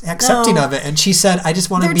accepting of it. And she said, I just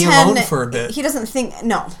want to be 10, alone for a bit. He doesn't think,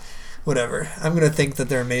 no. Whatever. I'm going to think that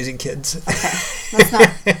they're amazing kids. Okay. That's not,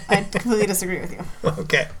 I completely disagree with you.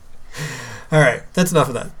 Okay. All right. That's enough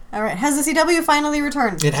of that. All right. Has the CW finally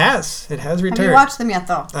returned? It has. It has returned. Have you watched them yet,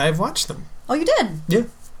 though? I've watched them. Oh, you did? Yeah.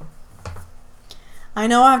 I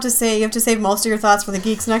know I have to say, you have to save most of your thoughts for the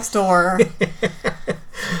Geeks Next Door.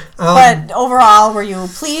 But overall, were you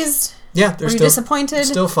pleased? Yeah, were you disappointed?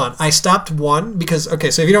 Still fun. I stopped one because, okay,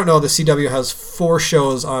 so if you don't know, the CW has 4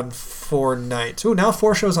 shows on 4 nights. Ooh, now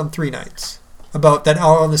 4 shows on 3 nights. About that,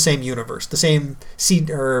 all in the same universe. The same,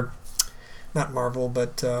 not Marvel,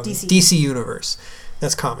 but DC universe.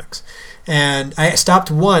 That's comics. And I stopped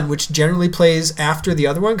one, which generally plays after the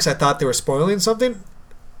other one because I thought they were spoiling something.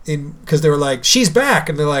 Because they were like, she's back.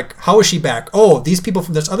 And they're like, how is she back? Oh, these people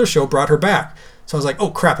from this other show brought her back. So I was like, oh,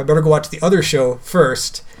 crap, I better go watch the other show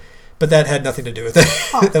first. But that had nothing to do with it.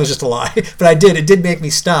 Oh. That was just a lie. But I did. It did make me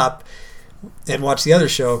stop and watch the other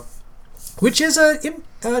show, which is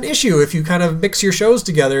an issue. If you kind of mix your shows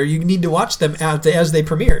together, you need to watch them as they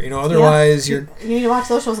premiere. Otherwise you need to watch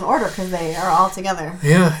those shows in order because they are all together.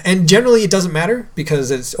 Yeah, and generally it doesn't matter because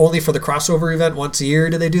it's only for the crossover event once a year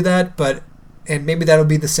do they do that. And maybe that'll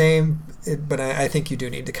be the same. But I think you do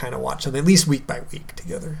need to kind of watch them at least week by week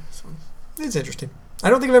together. So it's interesting. I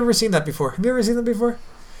don't think I've ever seen that before. Have you ever seen that before?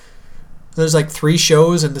 There's like 3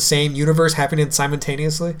 shows in the same universe happening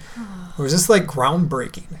simultaneously? Or is this like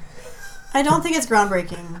groundbreaking? I don't think it's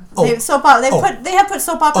groundbreaking. Oh. They have put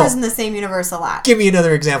soap operas in the same universe a lot. Give me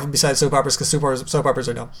another example besides soap operas because soap operas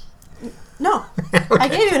are dumb. No. Okay. I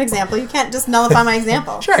gave you an example. You can't just nullify my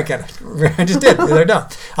example. Sure I can. I just did. They're dumb.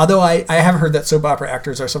 Although I have heard that soap opera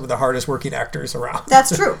actors are some of the hardest working actors around.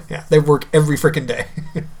 That's true. Yeah, they work every freaking day.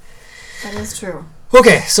 That is true.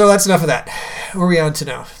 Okay, so that's enough of that. Where are we on to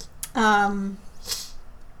now?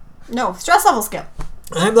 No, stress level scale.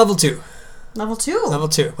 I'm level 2. Level 2? Level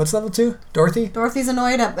 2. What's level 2? Dorothy? Dorothy's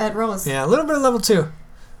annoyed at Rose. Yeah, a little bit of level 2.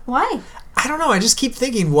 Why? I don't know. I just keep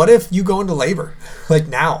thinking, what if you go into labor? Like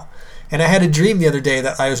now. And I had a dream the other day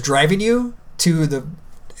that I was driving you to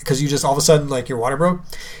because you just all of a sudden, like, your water broke.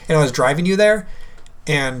 And I was driving you there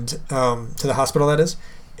and to the hospital, that is.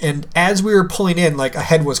 And as we were pulling in, like, a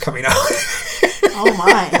head was coming out. Oh,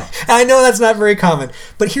 my. I know that's not very common.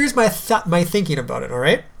 But here's my thinking about it, all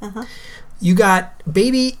right? Uh-huh. You got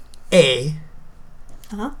baby A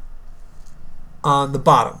on the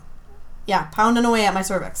bottom. Yeah, pounding away at my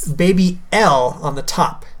cervix. Baby L on the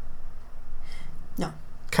top. No.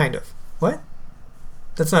 Kind of. What?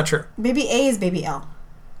 That's not true. Baby A is baby L.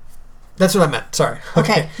 That's what I meant. Sorry.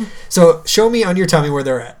 Okay. So show me on your tummy where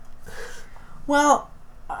they're at. Well,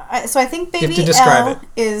 so I think baby L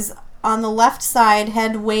is on the left side,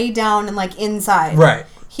 head way down and like inside. Right.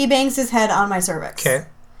 He bangs his head on my cervix. Okay.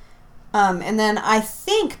 And then I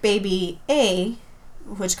think baby A,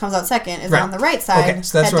 which comes out second, is on the right side. Okay,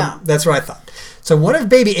 so down. That's what I thought. So what if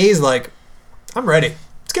baby A is like, I'm ready.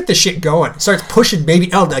 Let's get this shit going. Starts pushing baby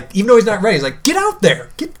L, like, even though he's not ready, he's like, get out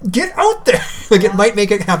there. Get out there. Like, it might make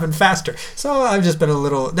it happen faster. So I've just been a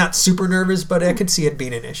little, not super nervous, but I could see it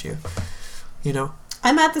being an issue.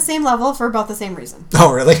 I'm at the same level for about the same reason.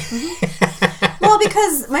 Oh, really? Mm-hmm. Well,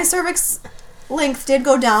 because my cervix length did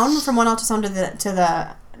go down from one ultrasound to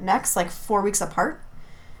the next, like 4 weeks apart.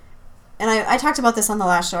 And I talked about this on the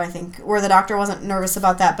last show, I think, where the doctor wasn't nervous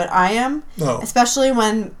about that, but I am. Oh. Especially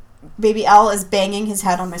when baby L is banging his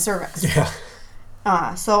head on my cervix.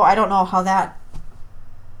 Yeah. So I don't know how that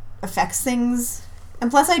affects things.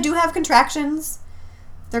 And plus I do have contractions.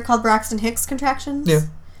 They're called Braxton Hicks contractions. Yeah.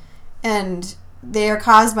 And they are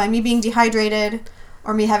caused by me being dehydrated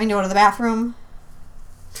or me having to go to the bathroom.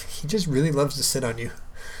 He just really loves to sit on you.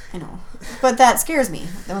 I know. But that scares me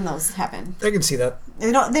when those happen. I can see that.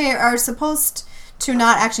 They are supposed to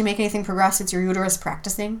not actually make anything progress. It's your uterus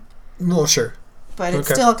practicing. Well, sure. But it's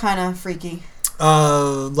still kind of freaky.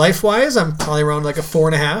 Life-wise, I'm probably around like a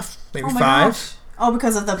 4.5, maybe 5. Gosh. Oh,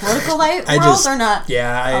 because of the political world or not?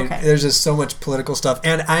 Yeah, okay. There's just so much political stuff.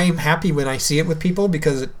 And I'm happy when I see it with people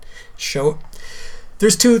because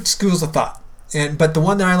there's 2 schools of thought. But the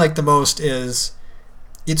one that I like the most is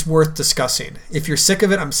it's worth discussing. If you're sick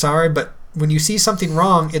of it, I'm sorry, but when you see something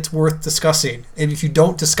wrong, it's worth discussing. And if you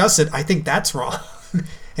don't discuss it, I think that's wrong.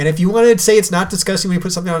 And if you want to say it's not disgusting when you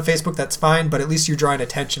put something on Facebook, that's fine, but at least you're drawing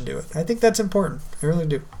attention to it. I think that's important. I really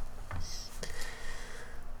do.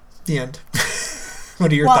 The end.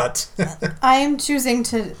 What are your thoughts? I am choosing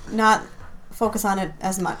to not focus on it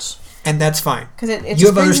as much. And that's fine. Because it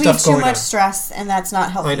just brings me too much stress, and that's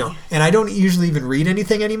not healthy. I know. And I don't usually even read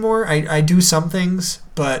anything anymore. I do some things,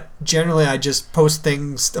 but generally I just post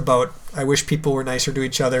things about I wish people were nicer to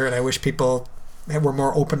each other, and I wish people were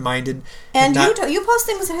more open-minded. And you post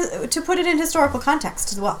things to put it in historical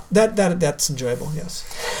context as well. That's enjoyable,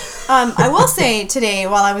 yes. I will say today,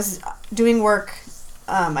 while I was doing work,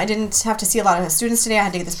 I didn't have to see a lot of students today. I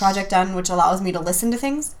had to get this project done, which allows me to listen to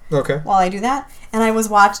things while I do that. And I was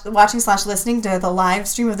watching/listening to the live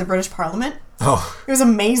stream of the British Parliament. Oh, it was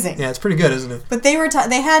amazing. Yeah, it's pretty good, isn't it? But they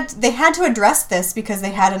had to address this because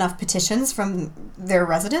they had enough petitions from their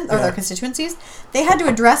residents or their constituencies. They had to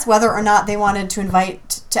address whether or not they wanted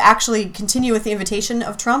to actually continue with the invitation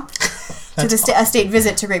of Trump to a state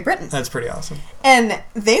visit to Great Britain. That's pretty awesome. And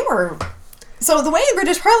they were. So the way the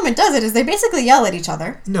British Parliament does it is they basically yell at each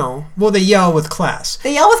other. No. Well, they yell with class.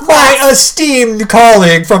 My esteemed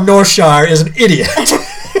colleague from North Shire is an idiot.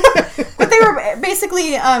 But they were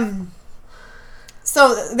basically...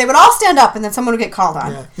 so they would all stand up and then someone would get called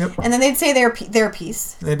on. Yeah, yep. And then they'd say their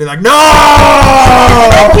piece. And they'd be like, no!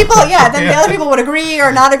 And then the other people would agree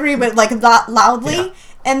or not agree, but like loudly. Yeah.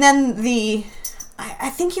 And then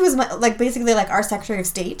I think he was like basically like our Secretary of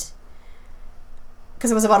State.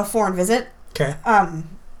 Because it was about a foreign visit. Okay.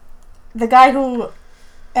 The guy who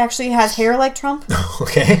actually has hair like Trump.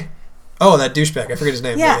 Okay. Oh, that douchebag. I forget his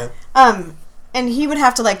name. Yeah. And he would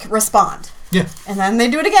have to like respond. Yeah. And then they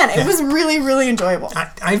do it again. It was really, really enjoyable.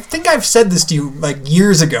 I think I've said this to you like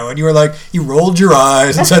years ago, and you were like, you rolled your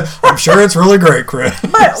eyes and said, I'm sure it's really great, Chris.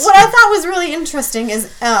 But what I thought was really interesting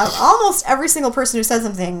is almost every single person who says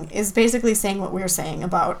something is basically saying what we're saying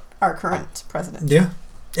about our current president. Yeah.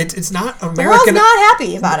 It's not American. The world's not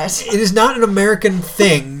happy about it. It is not an American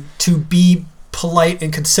thing to be polite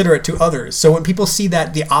and considerate to others. So when people see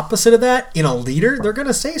that the opposite of that in a leader, they're going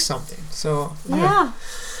to say something. So yeah.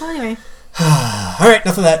 Well, anyway. All right,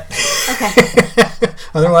 enough of that. Okay.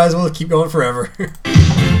 Otherwise, we'll keep going forever.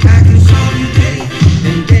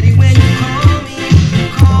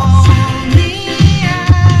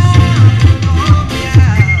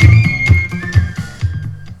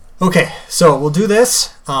 Okay, so we'll do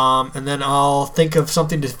this, and then I'll think of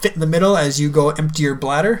something to fit in the middle as you go empty your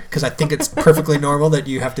bladder, because I think it's perfectly normal that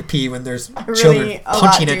you have to pee when there's children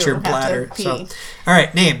punching at your bladder. So, all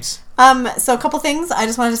right, names. So a couple things. I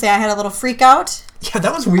just wanted to say I had a little freak out. Yeah,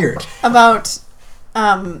 that was weird. About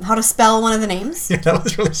how to spell one of the names. Yeah, that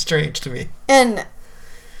was really strange to me. And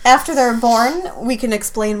after they're born, we can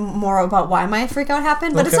explain more about why my freak out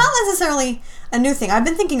happened, but it's not necessarily a new thing. I've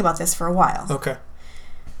been thinking about this for a while. Okay.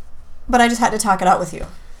 But I just had to talk it out with you.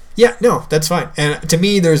 Yeah, no, that's fine. And to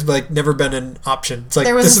me, there's like never been an option. It's like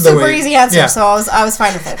there was a super easy answer, so I was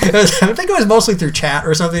fine with it. I think it was mostly through chat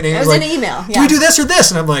or something. It was like, an email. Yeah. Do we do this or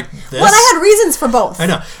this? And I'm like, this. Well, I had reasons for both. I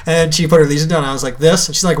know. And she put her reasons down. And I was like, this.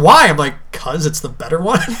 And she's like, why? I'm like, cause it's the better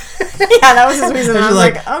one. Yeah, that was his reason. And I was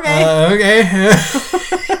like, okay.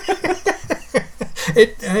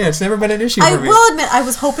 It's never been an issue for me. I will admit, I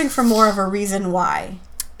was hoping for more of a reason why.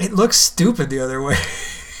 It looks stupid the other way.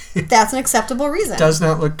 That's an acceptable reason. Does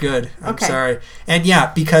not look good. I'm sorry. And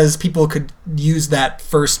yeah, because people could use that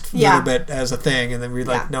first little bit as a thing, and then we're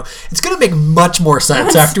like, no. It's going to make much more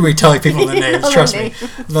sense after we tell people the names, trust me.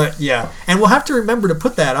 But yeah. And we'll have to remember to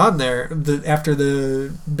put that on there after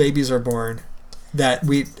the babies are born,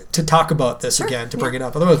 to talk about this again, to bring it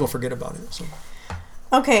up. Otherwise, we'll forget about it. So.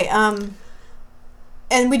 Okay,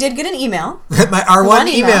 and we did get an email. Our one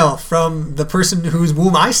email from the person whose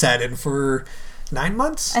womb I sat in for 9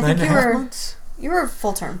 months? I think 9.5 months? You were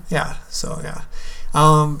full term. Yeah, so yeah.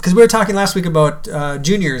 Because we were talking last week about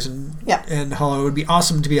juniors and how it would be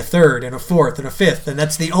awesome to be a third and a fourth and a fifth, and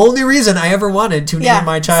that's the only reason I ever wanted to name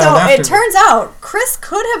my child after So it turns out Chris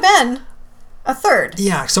could have been a third.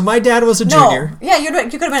 Yeah, so my dad was a junior. Yeah, you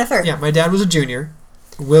could have been a third. Yeah, my dad was a junior.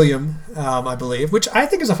 William, I believe, which I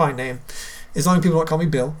think is a fine name. As long as people don't call me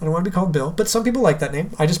Bill. I don't want to be called Bill, but some people like that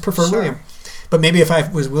name. I just prefer William. But maybe if I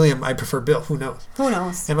was William, I'd prefer Bill. Who knows? Who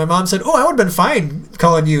knows? And my mom said, I would have been fine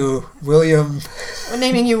calling you William.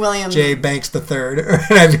 Naming you William J. Banks the Third.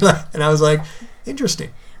 And I was like,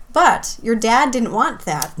 interesting. But your dad didn't want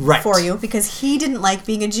that for you because he didn't like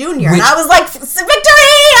being a junior. And I was like, victory!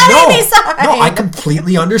 On Amy's side! No, I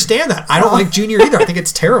completely understand that. I don't like junior either. I think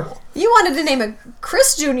it's terrible. You wanted to name it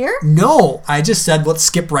Chris Jr.? No, I just said let's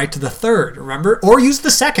skip right to the third, remember? Or use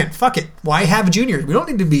the second. Fuck it. Why have a junior? We don't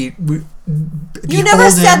need to be You never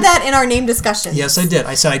said that in our name discussion. Yes, I did.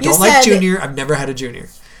 I said I don't like junior. I've never had a junior.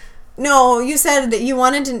 No, you said that you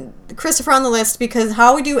wanted Christopher on the list because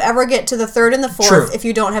how would you ever get to the third and the fourth if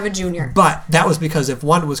you don't have a junior? But that was because if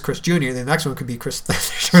one was Chris Jr., the next one could be Chris III.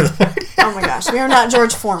 Oh my gosh, we are not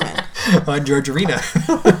George Foreman. I'm George Arena.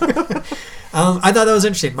 I thought that was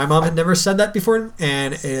interesting. My mom had never said that before,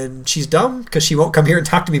 and she's dumb because she won't come here and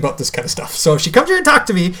talk to me about this kind of stuff. So if she comes here and talk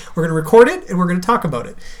to me, we're going to record it and we're going to talk about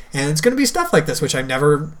it. And it's going to be stuff like this, which I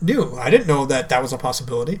never knew. I didn't know that was a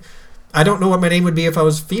possibility. I don't know what my name would be if I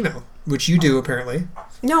was female, which you do apparently.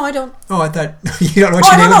 No, I don't. Oh, I thought you don't know what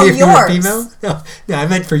your name would be if you were female? No, I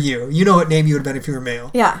meant for you. You know what name you would have been if you were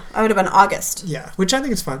male. Yeah, I would have been August. Yeah, which I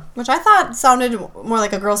think is fun. Which I thought sounded more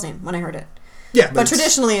like a girl's name when I heard it. Yeah, but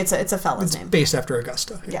traditionally it's a fella's name. Based after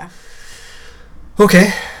Augusta. Yeah.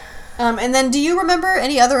 Okay. And then, do you remember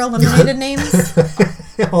any other eliminated names?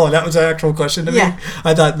 Oh, that was an actual question to me?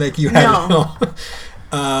 I thought you had to know.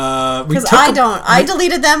 Because I don't. I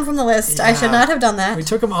deleted them from the list. Yeah, I should not have done that. We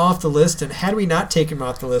took them off the list, and had we not taken them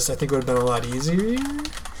off the list, I think it would have been a lot easier. We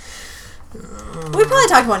probably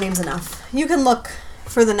talked about names enough. You can look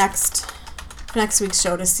for the next week's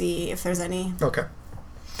show to see if there's any. Okay.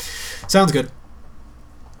 Sounds good.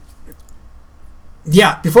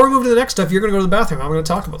 Yeah, before we move to the next stuff, you're going to go to the bathroom. I'm going to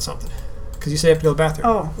talk about something. Because you say you have to go to the bathroom.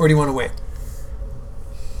 Oh. Or do you want to wait?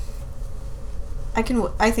 I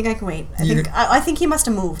think I can wait. I think he must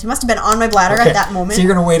have moved. He must have been on my bladder at that moment. So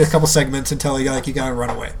you're going to wait a couple segments until you got to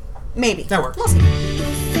run away. Maybe. That works. We'll see.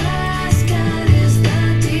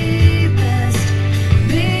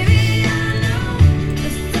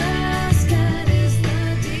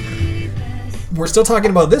 We're still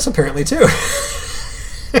talking about this apparently too.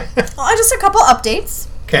 Well, just a couple updates.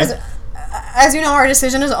 Okay. As you know, our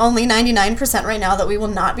decision is only 99% right now that we will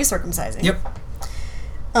not be circumcising. Yep.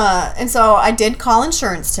 And so I did call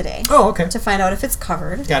insurance today. Oh, okay. To find out if it's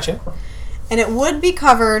covered. Gotcha. And it would be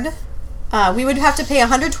covered. We would have to pay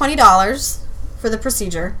 $120 for the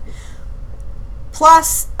procedure,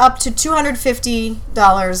 plus up to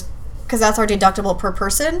 $250 because that's our deductible per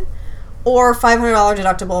person, or $500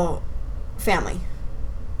 deductible family.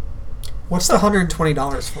 What's the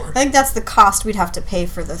 $120 for? I think that's the cost we'd have to pay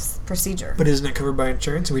for this procedure. But isn't it covered by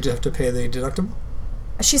insurance? We just have to pay the deductible?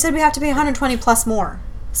 She said we have to pay $120 plus more.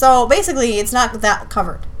 So basically, it's not that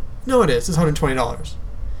covered. No, it is. It's $120.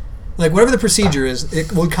 Like, whatever the procedure is,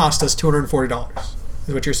 it would cost us $240,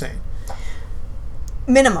 is what you're saying.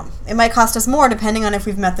 Minimum. It might cost us more depending on if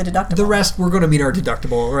we've met the deductible. The rest, we're going to meet our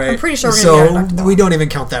deductible, right? I'm pretty sure we're going to meet our deductible. So we don't even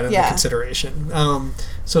count that into consideration.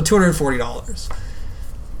 So $240.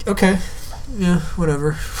 Okay. Yeah,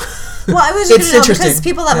 whatever. Well, I was just going to know because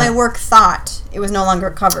people at my work thought it was no longer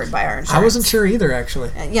covered by our insurance. I wasn't sure either,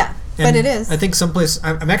 actually. Yeah, but it is. I think someplace...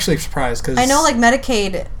 I'm actually surprised because... I know, like,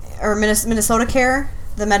 Medicaid or Minnesota Care,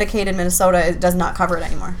 the Medicaid in Minnesota does not cover it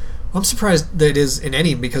anymore. I'm surprised that it is in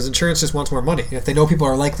any because insurance just wants more money. If they know people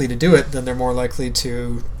are likely to do it, then they're more likely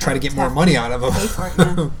to try to get more money out of them. Pay for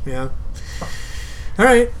it, yeah. All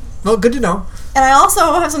right. Well, good to know. And I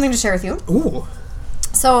also have something to share with you. Ooh.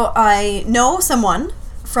 So I know someone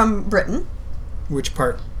from Britain. Which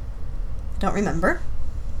part? Don't remember.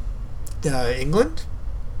 England?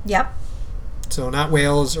 Yep. So not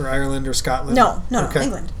Wales or Ireland or Scotland? No,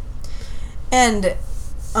 England. And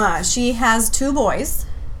she has 2 boys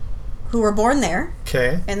who were born there.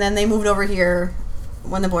 Okay. And then they moved over here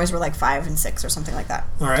when the boys were like 5 and 6 or something like that.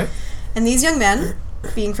 All right. And these young men,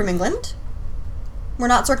 being from England, were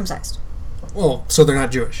not circumcised. Oh, so they're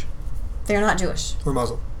not Jewish? They're not Jewish. Or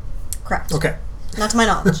Muslim? Correct. Okay. Not to my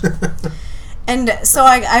knowledge. And so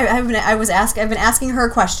I've been asking her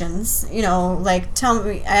questions, you know, like, tell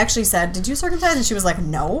me, I actually said, did you circumcise? And she was like,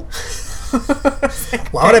 no.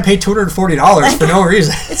 Why would I pay $240 for no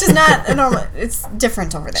reason? It's just not a normal, it's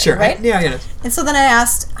different over there, sure, right? Yeah, I get it. And so then I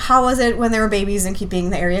asked, how was it when they were babies and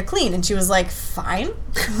keeping the area clean? And she was like, fine.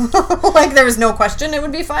 Like, there was no question it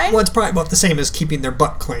would be fine. Well, it's probably about the same as keeping their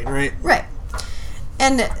butt clean, right? Right.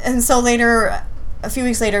 And so later, a few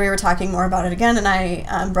weeks later, we were talking more about it again, and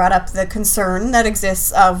I brought up the concern that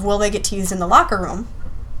exists of will they get teased in the locker room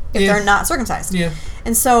if they're not circumcised? Yeah.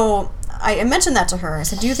 And so I mentioned that to her. I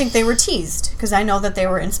said, do you think they were teased? Because I know that they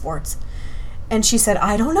were in sports. And she said,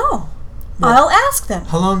 I don't know. Well, I'll ask them.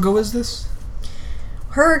 How long ago was this?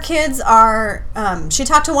 Her kids are... she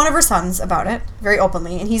talked to one of her sons about it, very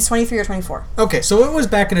openly, and he's 23 or 24. Okay, so it was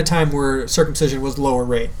back in a time where circumcision was lower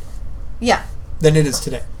rate. Yeah. Than it is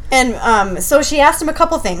today. And so she asked him a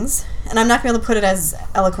couple things, and I'm not going to be able to put it as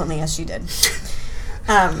eloquently as she did.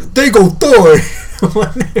 They go Thor.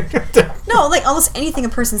 No, like almost anything a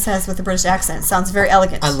person says with a British accent sounds very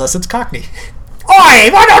elegant. Unless it's Cockney. Oi,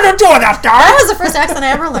 what are you doing up there? That was the first accent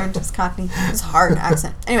I ever learned. Was Cockney. It was a hard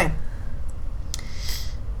accent. Anyway.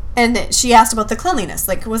 And she asked about the cleanliness.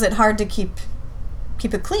 Like, was it hard to keep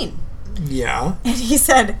it clean? Yeah. And he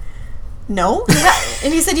said, no.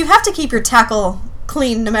 And he said, you have to keep your tackle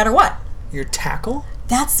clean no matter what. Your tackle?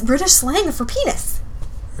 That's British slang for penis.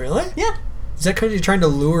 Really? Yeah. Is that because you're trying to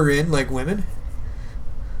lure in, like, women?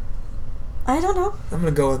 I don't know. I'm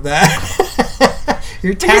going to go with that.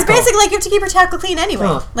 Your tackle. Because basically, like, you have to keep your tackle clean anyway.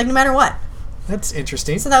 Huh. Like, no matter what. That's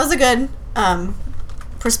interesting. So that was a good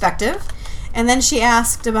perspective. And then she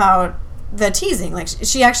asked about the teasing. Like,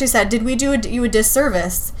 she actually said, did we do you a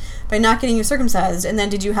disservice by not getting you circumcised? And then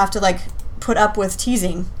did you have to, like, put up with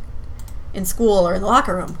teasing in school or in the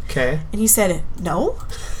locker room? Okay. And he said, no.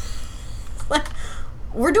 Like,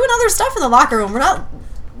 we're doing other stuff in the locker room. We're not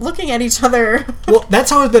looking at each other. Well,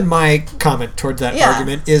 that's always been my comment towards that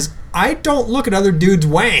argument is I don't look at other dudes'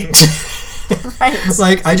 wangs. Right.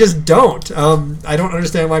 Like, I just don't. I don't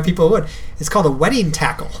understand why people would. It's called a wedding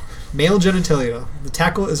tackle. Male genitalia. The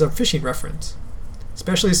tackle is a fishing reference.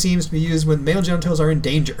 Especially seems to be used when male genitals are in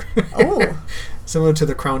danger. Oh. Similar to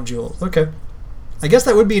the crown jewel. Okay. I guess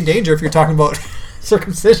that would be in danger if you're talking about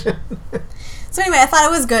circumcision. So anyway, I thought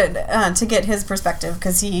it was good to get his perspective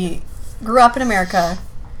because he grew up in America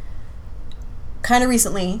kind of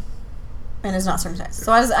recently and is not circumcised.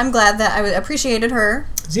 So I'm glad that I appreciated her.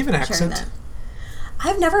 Does he have an accent?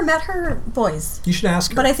 I've never met her boys. You should ask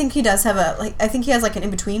her. But I think he does have I think he has like an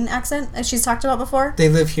in-between accent, as she's talked about before. They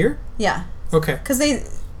live here? Yeah. Okay. Because they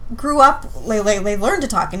grew up, they learned to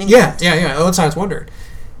talk in England. Yeah. Oh, that's what I was wondering.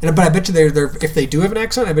 But I bet you they're if they do have an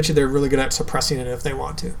accent, I bet you they're really good at suppressing it if they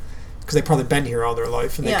want to. Because they've probably been here all their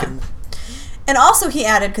life. And they can. And also he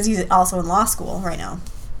added, because he's also in law school right now,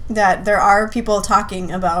 that there are people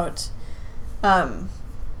talking about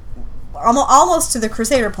almost to the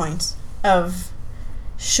Crusader point of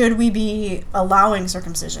should we be allowing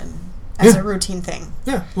circumcision as a routine thing?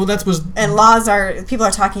 Yeah. Well, that was... And people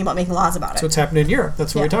are talking about making laws about it. That's what's happening in Europe.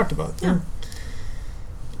 That's what we talked about. Yeah.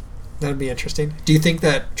 That'd be interesting. Do you think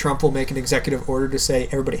that Trump will make an executive order to say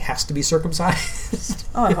everybody has to be circumcised?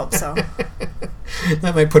 Oh, I hope so.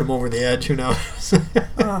 That might put him over the edge. Who knows?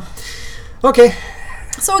 Okay.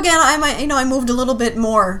 So again, I moved a little bit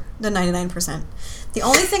more than 99%. The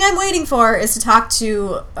only thing I'm waiting for is to talk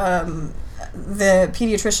to the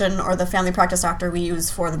pediatrician or the family practice doctor we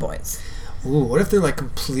use for the boys. Ooh, what if they're like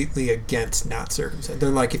completely against not circumcised? They're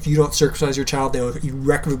like, if you don't circumcise your child, they'll be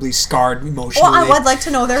irreparably scarred emotionally. Well, I would like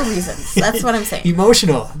to know their reasons. That's what I'm saying.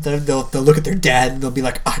 Emotional. They'll look at their dad and they'll be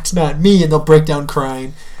like, it's not me, and they'll break down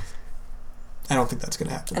crying. I don't think that's going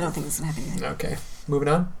to happen. I don't think it's going to happen either. Okay. Moving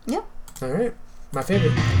on? Yep. All right. My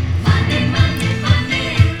favorite. Monday, Monday,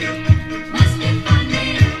 Monday. Must be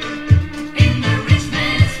Monday in the rich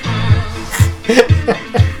man's house.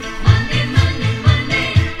 Monday, Monday,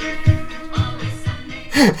 Monday. Always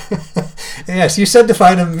Sunday. Yes, you said to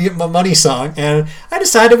find a money song, and I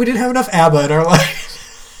decided we didn't have enough ABBA in our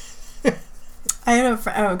life. I have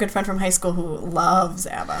a good friend from high school who loves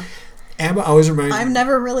ABBA. ABBA always reminds me... I've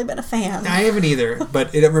never really been a fan. I haven't either,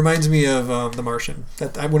 but it reminds me of The Martian.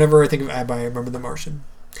 Whenever I think of ABBA, I remember The Martian.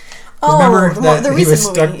 Oh, remember the recent he was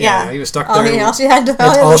movie. Stuck, yeah, he was stuck there.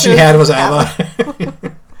 All she had was ABBA.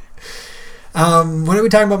 When are we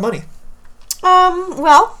talking about money?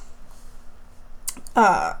 Well,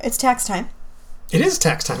 it's tax time. It is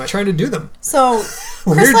tax time. I try to do them. So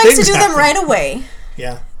Chris likes to do them right away.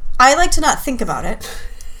 Yeah. I like to not think about it.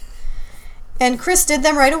 And Chris did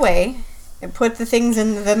them right away and put the things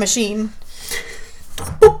in the machine.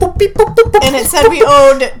 And it said we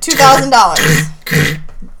owed $2,000.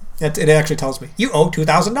 It actually tells me, you owe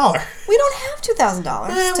 $2,000. We don't have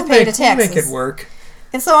 $2,000 to pay the taxes. We'll make it work.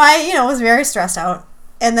 And so I, was very stressed out.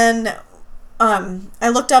 And then I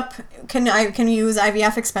looked up, can you use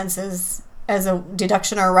IVF expenses as a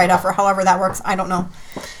deduction or a write-off or however that works? I don't know.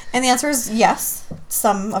 And the answer is yes,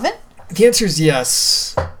 some of it. The answer is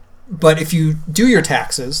yes. But if you do your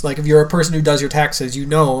taxes, like if you're a person who does your taxes, you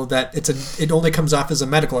know that it only comes off as a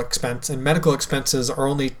medical expense, and medical expenses are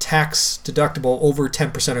only tax deductible over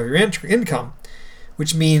 10% of your income,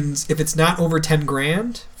 which means if it's not over 10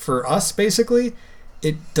 grand for us, basically,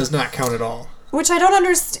 it does not count at all. Which I don't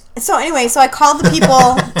understand. So anyway, I called the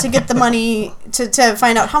people to get the money to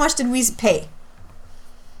find out how much did we pay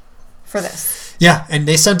for this. Yeah, and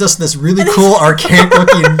they sent us this really cool archaic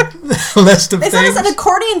looking list of things. They sent us an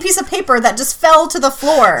accordion piece of paper that just fell to the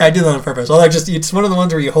floor. I did that on purpose. Well, it's one of the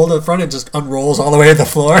ones where you hold it in front and it just unrolls all the way to the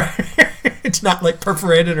floor. It's not like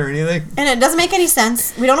perforated or anything. And it doesn't make any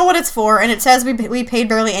sense. We don't know what it's for, and it says we paid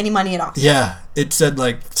barely any money at all. Yeah, it said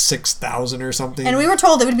like 6,000 or something. And we were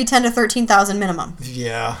told it would be 10 to 13,000 minimum.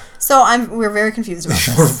 Yeah. So we're very confused about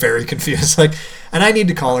this. We're very confused. Like, and I need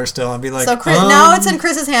to call her still and be like, So now it's in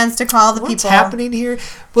Chris's hands to call the what's people. What's happening here?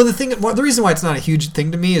 Well, the reason why it's not a huge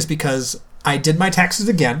thing to me is because I did my taxes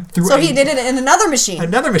again through. So he did it in another machine.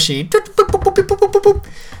 Another machine.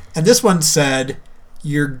 And this one said,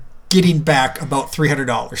 you're getting back about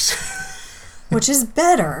 $300. Which is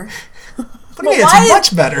better. What do you mean? It's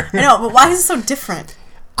much better. I know, but why is it so different?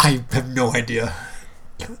 I have no idea.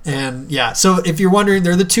 And yeah, so if you're wondering,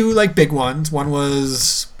 they're the two like big ones. One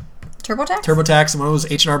was TurboTax, and one was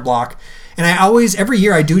H&R Block. And I always, every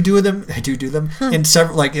year, I do them in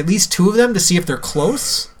several, like at least two of them to see if they're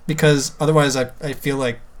close, because otherwise I feel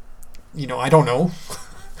like, I don't know.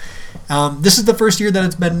 This is the first year that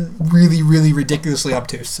it's been really, really ridiculously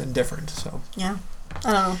obtuse and different. So yeah,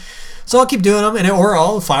 I don't know. So I'll keep doing them, or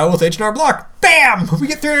I'll file with H&R Block. Bam! We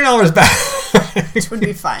get $300 back. Which would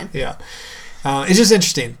be fine. Yeah. It's just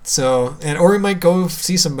interesting. So, or we might go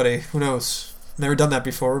see somebody. Who knows? Never done that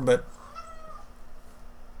before, but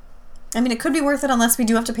I mean, it could be worth it unless we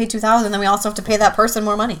do have to pay $2,000. Then we also have to pay that person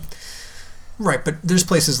more money. Right, but there's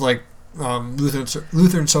places like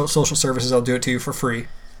Lutheran Social Services. They'll do it to you for free.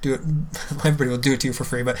 Everybody will do it to you for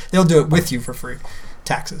free, but they'll do it with you for free.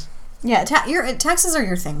 Taxes. Yeah, taxes are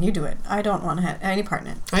your thing. You do it. I don't want to have any part in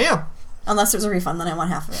it. I am. Unless there's a refund, then I want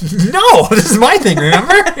half of it. No, this is my thing,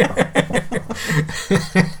 remember?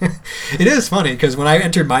 It is funny, because when I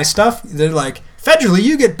entered my stuff, they're like, federally,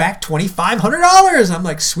 you get back $2,500. I'm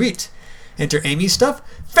like, sweet. Enter Amy's stuff,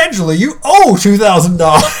 federally, you owe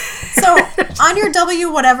 $2,000. So, on your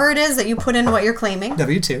W whatever it is that you put in what you're claiming.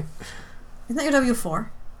 W-2. Isn't that your W-4?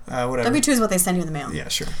 Whatever. W-2 is what they send you in the mail. Yeah,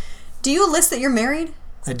 sure. Do you list that you're married?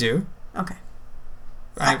 I do. Okay.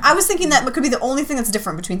 I was thinking that could be the only thing that's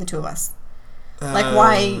different between the two of us. Like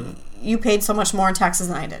why you paid so much more in taxes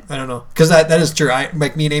than I did. I don't know. Because that is true.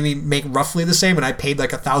 Me and Amy make roughly the same, and I paid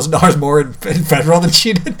like $1,000 more in federal than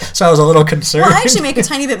she did. So I was a little concerned. Well, I actually make a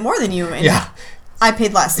tiny bit more than you. And yeah. I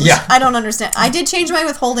paid less. Yeah. I don't understand. I did change my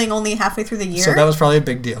withholding only halfway through the year. So that was probably a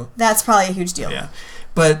big deal. That's probably a huge deal. Yeah.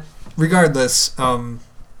 But regardless,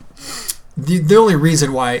 the only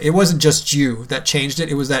reason why it wasn't just you that changed it,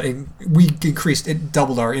 it was that it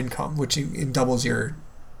doubled our income, which it doubles your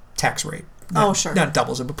tax rate. Sure. Not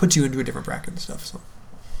doubles it, but puts you into a different bracket and stuff. So,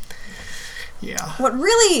 yeah. What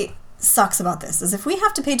really sucks about this is if we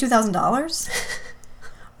have to pay $2,000,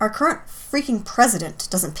 our current freaking president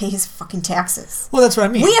doesn't pay his fucking taxes. Well, that's what I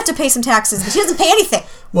mean. We have to pay some taxes, but he doesn't pay anything.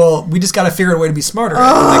 Well, we just got to figure out a way to be smarter,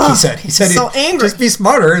 like he said. He said, so angry. Just be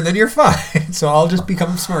smarter, and then you're fine. So I'll just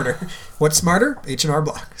become smarter. What's smarter? H&R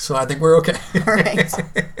Block. So I think we're okay. All right.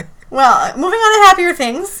 Well, moving on to happier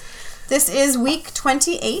things. This is week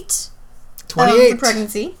 28 of the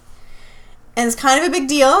pregnancy. And it's kind of a big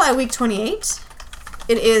deal at week 28.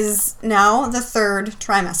 It is now the third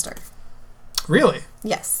trimester. Really?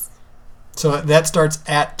 Yes. So that starts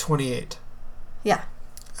at 28. Yeah.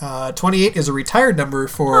 28 is a retired number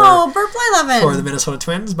for Bert Blyleven. For the Minnesota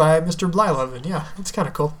Twins by Mr. Blyleven. Yeah, it's kind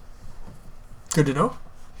of cool. Good to know.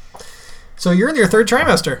 So you're in your third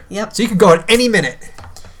trimester. Yep. So you could go at any minute.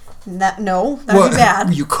 That would be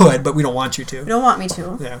bad. You could, but we don't want you to. We don't want me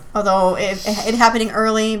to. Yeah. Although it happening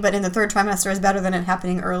early, but in the third trimester is better than it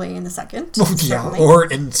happening early in the second. Well, yeah, or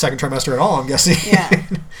in second trimester at all, I'm guessing. Yeah.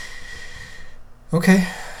 Okay.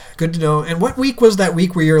 Good to know. And what week was that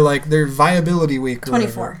week where you're like, their viability week?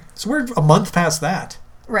 24. Whatever? So we're a month past that.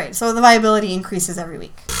 Right. So the viability increases every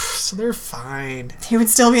week. So they're fine. They would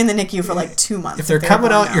still be in the NICU for like 2 months. If they're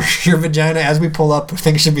coming out your vagina as we pull up,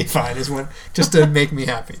 things should be fine. Just to make me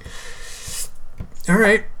happy. All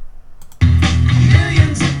right.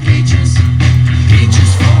 Millions of peaches,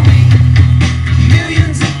 peaches for me.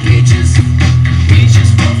 Millions of peaches,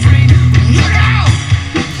 peaches for free. Look out!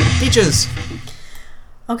 Peaches.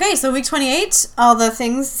 Okay, so week 28, all the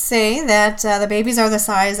things say that the babies are the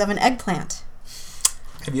size of an eggplant.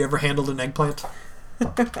 Have you ever handled an eggplant?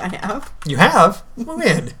 I have. You have?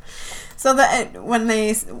 When? So when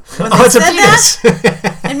they it's said a penis.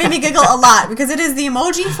 That, it made me giggle a lot because it is the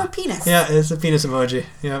emoji for penis. Yeah, it's a penis emoji.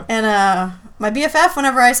 Yeah. And my BFF,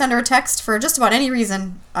 whenever I send her a text for just about any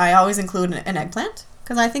reason, I always include an eggplant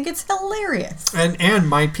because I think it's hilarious. And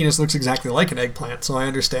my penis looks exactly like an eggplant, so I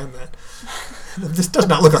understand that. This does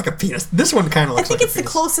not look like a penis. This one kind of looks like a penis. I think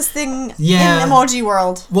it's the closest thing in emoji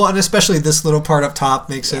world. Well, and especially this little part up top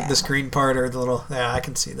makes it this green part or the little... Yeah, I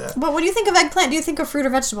can see that. But when you think of eggplant, do you think of fruit or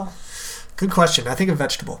vegetable? Good question. I think a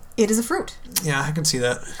vegetable. It is a fruit. Yeah, I can see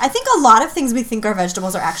that. I think a lot of things we think are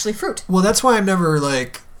vegetables are actually fruit. Well, that's why I'm never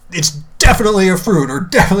like, it's definitely a fruit or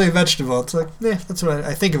definitely a vegetable. It's like, that's what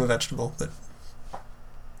I think of a vegetable. But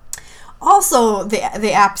Also, the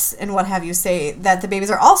apps and what have you say that the babies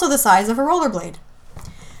are also the size of a rollerblade.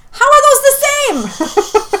 How are those the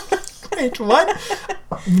same? Wait, what?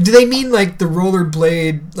 Do they mean like the roller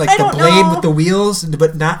blade, like I the don't blade know. with the wheels,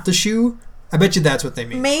 but not the shoe? I bet you that's what they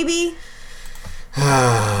mean. Maybe.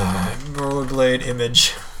 Rollerblade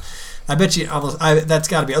image. I bet you almost. That's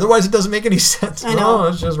got to be. Otherwise, it doesn't make any sense. I know. Oh,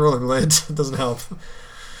 it's just rollerblades. It doesn't help.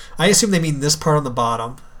 I assume they mean this part on the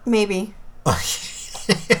bottom. Maybe.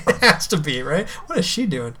 It has to be, right? What is she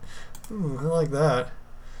doing? Ooh, I like that.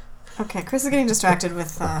 Okay, Chris is getting distracted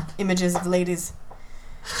with images of ladies.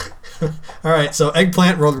 All right, so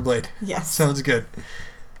eggplant rollerblade. Yes. Sounds good.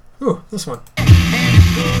 Ooh, this one.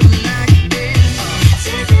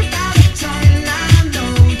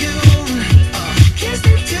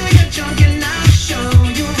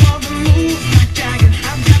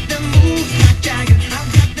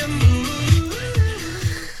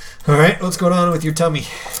 All right, what's going on with your tummy?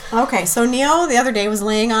 Okay, so Neo the other day was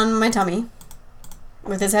laying on my tummy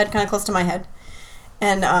with his head kind of close to my head.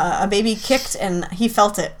 And a baby kicked and he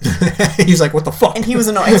felt it. He's like, what the fuck? And he was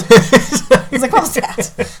annoyed. He's like, what was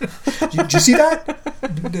that? Did you see that?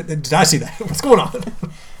 Did I see that? What's going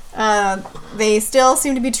on? They still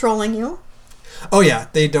seem to be trolling you. Oh, yeah.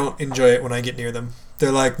 They don't enjoy it when I get near them.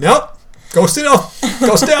 They're like, nope. Go still.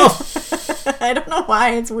 Go still. I don't know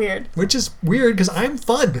why. It's weird. Which is weird because I'm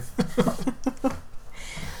fun.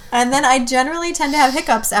 And then I generally tend to have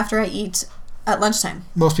hiccups after I eat at lunchtime.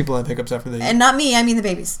 Most people have hiccups after they eat. And not me, I mean the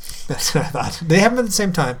babies. That's what I thought. They happen at the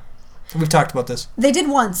same time. We've talked about this. They did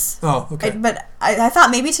once. Oh, okay. But I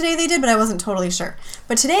thought maybe today they did, but I wasn't totally sure.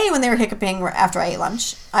 But today, when they were hiccuping after I ate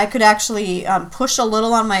lunch, I could actually push a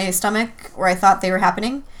little on my stomach where I thought they were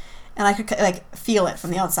happening, and I could like feel it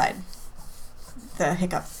from the outside. The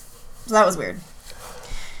hiccup. So that was weird.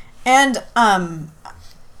 And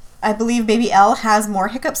I believe baby L has more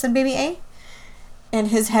hiccups than baby A. And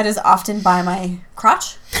his head is often by my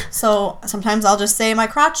crotch. So sometimes I'll just say my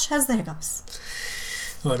crotch has the hiccups.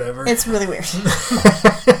 Whatever. It's really weird.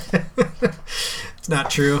 It's not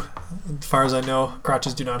true. As far as I know,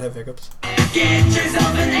 crotches do not have hiccups. Get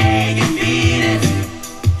yourself an egg and beat it.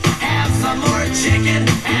 Have some more chicken,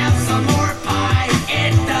 have some more pie.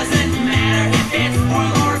 It doesn't matter if it's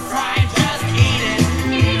boiled or fried. Just eat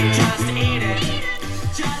it. Just eat it.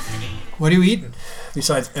 Just eat it. What are you eating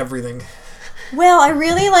besides everything? Well, I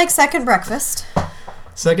really like second breakfast.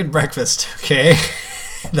 Second breakfast. Okay.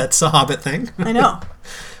 That's the Hobbit thing. I know.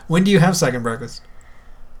 When do you have second breakfast?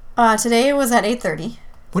 Today it was at 8:30.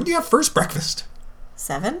 When do you have first breakfast?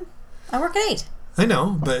 7? I work at 8. I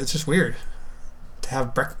know, but it's just weird to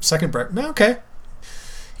have second breakfast. No, okay.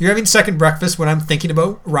 You're having second breakfast when I'm thinking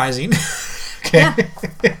about rising. Okay.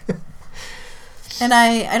 Yeah. And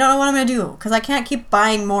I don't know what I'm going to do because I can't keep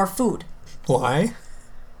buying more food. Why?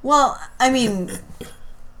 Well, I mean,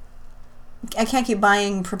 I can't keep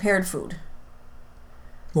buying prepared food.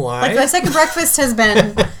 Why? Like my second breakfast has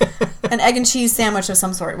been an egg and cheese sandwich of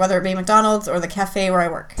some sort, whether it be McDonald's or the cafe where I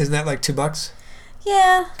work. Isn't that like $2?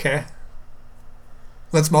 Yeah. Okay.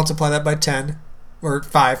 Let's multiply that by 10 or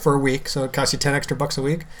 5 for a week, so it costs you 10 extra bucks a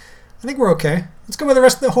week. I think we're okay. Let's go with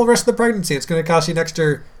the whole rest of the pregnancy. It's going to cost you an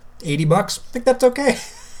extra $80. I think that's okay.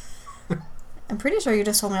 I'm pretty sure you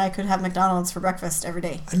just told me I could have McDonald's for breakfast every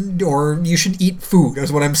day. Or you should eat food, is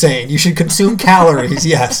what I'm saying. You should consume calories.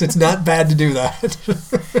 Yes, it's not bad to do that.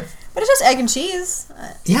 But it's just egg and cheese.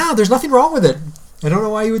 Yeah, there's nothing wrong with it. I don't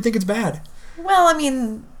know why you would think it's bad. Well, I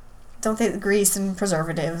mean, don't they grease and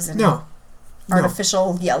preservatives and No.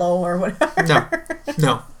 artificial yellow or whatever?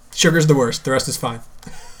 No. Sugar's the worst. The rest is fine.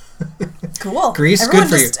 Cool. Grease, Everyone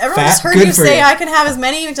good for you. Everyone Fat, just heard good you for say you. I can have as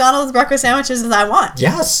many McDonald's breakfast sandwiches as I want.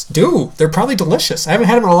 Yes, do. They're probably delicious. I haven't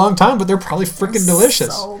had them in a long time, but they're probably freaking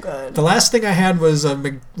delicious. So good. The last thing I had was a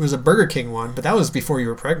Burger King one, but that was before you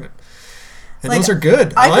were pregnant. And Like, those are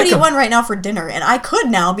good. I like could eat them. one right now for dinner, and I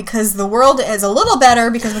could now because the world is a little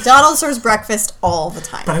better because McDonald's serves breakfast all the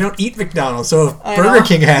time. But I don't eat McDonald's, so if I Burger know.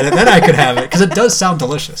 King had it, then I could have it, because it does sound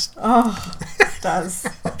delicious. Oh, it does.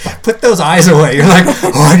 Put those eyes away. You're like,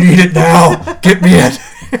 oh, I need it now. Get me it.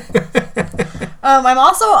 I'm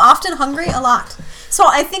also often hungry a lot. So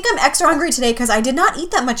I think I'm extra hungry today because I did not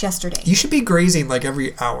eat that much yesterday. You should be grazing like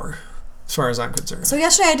every hour, as far as I'm concerned. So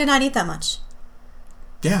yesterday I did not eat that much.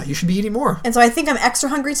 Yeah, you should be eating more. And so I think I'm extra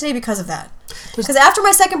hungry today because of that. Because after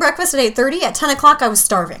my second breakfast at 8:30, at 10 o'clock I was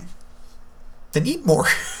starving. Then eat more.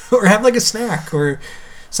 Or have like a snack or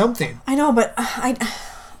something. I know, but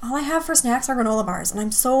all I have for snacks are granola bars, and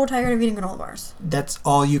I'm so tired of eating granola bars. That's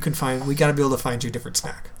all you can find. We got to be able to find you a different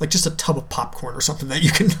snack. Like just a tub of popcorn or something that you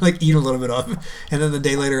can like eat a little bit of. And then the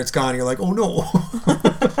day later it's gone. And you're like, oh no.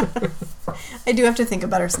 I do have to think of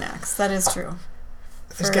better snacks. That is true.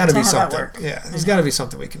 There's got to be something. Yeah, there's got to be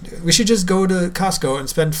something we can do. We should just go to Costco and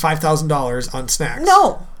spend $5,000 on snacks.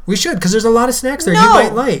 No. We should, because there's a lot of snacks there you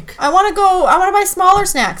might like. I want to buy smaller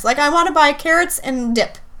snacks. Like, I want to buy carrots and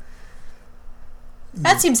dip.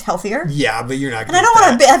 That seems healthier. Yeah, but you're not going to And I don't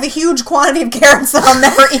want to have a huge quantity of carrots that I'll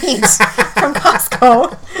never eat from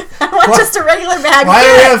Costco. I want just a regular bag of carrots. Why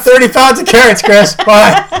do we have 30 pounds of carrots, Chris?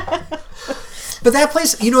 Why? But that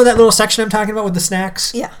place, you know that little section I'm talking about with the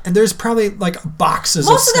snacks? Yeah. And there's probably like boxes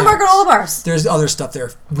Most of them are granola bars. There's other stuff there.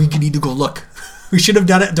 We need to go look. We should have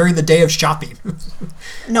done it during the day of shopping.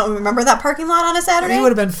 No, remember that parking lot on a Saturday? It would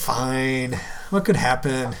have been fine. What could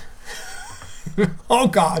happen? Oh,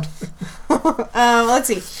 God. Let's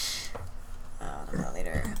see.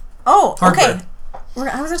 Later. Oh, okay. Heartburn.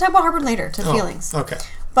 I was going to talk about heartburn later, to feelings. Okay.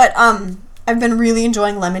 But I've been really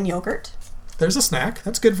enjoying lemon yogurt. There's a snack.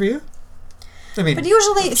 That's good for you. I mean, but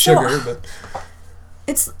usually, sugar, but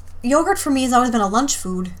it's yogurt for me has always been a lunch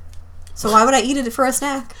food. So why would I eat it for a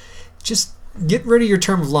snack? Just get rid of your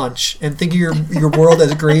term lunch and think of your world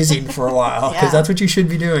as grazing for a while, because that's what you should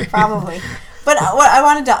be doing. Probably. But what I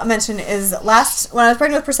wanted to mention is when I was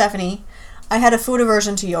pregnant with Persephone, I had a food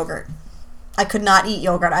aversion to yogurt. I could not eat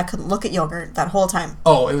yogurt. I couldn't look at yogurt that whole time.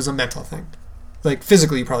 Oh, it was a mental thing. Like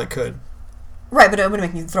physically, you probably could. Right, but it would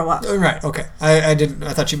make me throw up. Right. Okay. I didn't.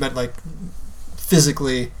 I thought you meant like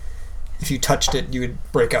physically, if you touched it, you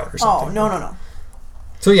would break out or something. Oh, no.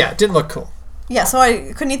 So yeah, it didn't look cool. Yeah, so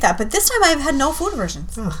I couldn't eat that. But this time I've had no food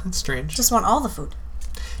aversions. Oh, that's strange. Just want all the food.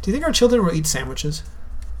 Do you think our children will eat sandwiches?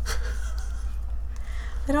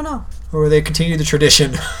 I don't know. Or will they continue the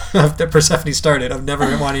tradition that Persephone started of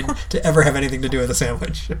never wanting to ever have anything to do with a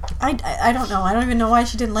sandwich? I don't know. I don't even know why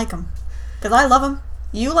she didn't like them. Because I love them.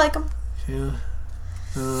 You like them. Yeah.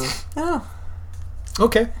 Oh.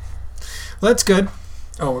 Okay. Well, that's good.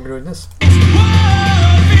 Oh, we're doing this.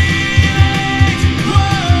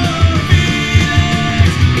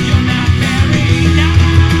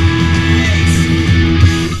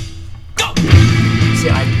 See,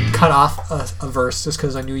 I cut off a verse just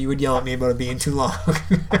because I knew you would yell at me about it being too long.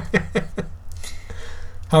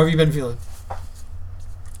 How have you been feeling?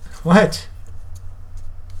 What?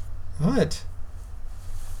 I'm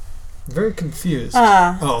very confused.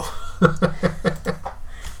 Oh.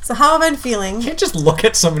 So how have I been feeling? You can't just look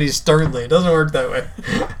at somebody sternly. It doesn't work that way.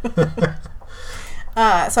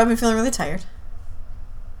 So I've been feeling really tired.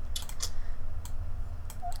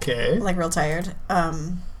 Okay. Like real tired.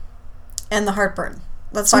 And the heartburn.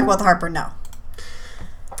 Let's talk about the heartburn now.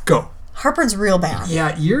 Go. Heartburn's real bad.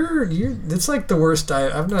 Yeah, you're it's like the worst.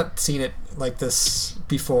 I've not seen it like this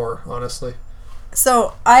before, honestly.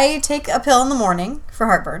 So I take a pill in the morning for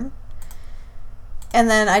heartburn. And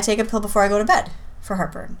then I take a pill before I go to bed for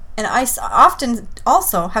heartburn. And I often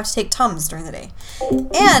also have to take Tums during the day.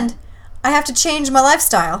 And I have to change my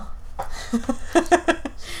lifestyle.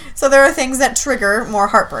 So there are things that trigger more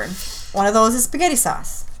heartburn. One of those is spaghetti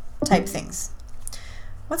sauce type things.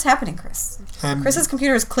 What's happening, Chris? Chris's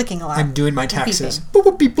computer is clicking a lot. I'm doing my taxes.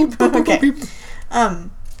 Boop, beep, boop, boop, okay. Boop,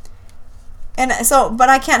 beep. And so, but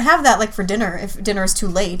I can't have that like for dinner if dinner is too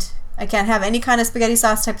late. I can't have any kind of spaghetti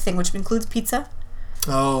sauce type of thing, which includes pizza.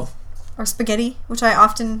 Oh. Or spaghetti, which I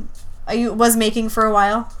was making for a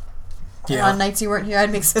while. Yeah. And on nights you weren't here,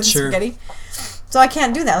 I'd make some spaghetti. So I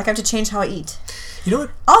can't do that. Like I have to change how I eat. You know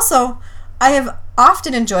what? Also, I have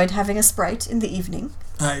often enjoyed having a Sprite in the evening.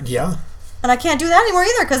 Yeah. And I can't do that anymore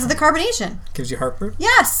either because of the carbonation. Gives you heartburn?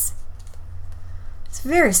 Yes. It's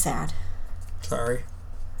very sad. Sorry.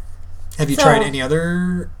 Have you tried any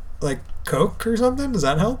other, like, Coke or something? Does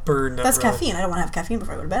that help? Or not? That's really? caffeine. I don't want to have caffeine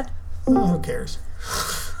before I go to bed. Oh, who cares?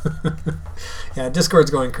 Yeah, Discord's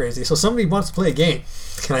going crazy. So somebody wants to play a game.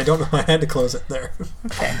 And I don't know why I had to close it there.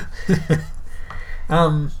 Okay.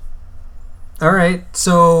 Alright,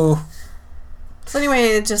 so anyway,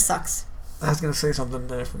 it just sucks. I was going to say something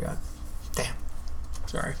that I forgot. Damn.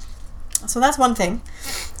 Sorry. So that's one thing.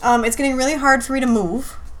 It's getting really hard for me to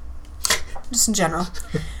move. Just in general.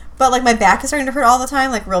 But like my back is starting to hurt all the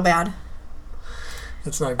time, like real bad.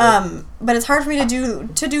 That's not good. But it's hard for me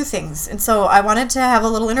to do things. And so I wanted to have a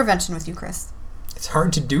little intervention with you, Chris. It's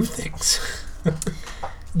hard to do things.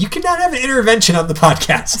 You cannot have an intervention on the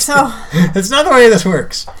podcast. So it's not the way this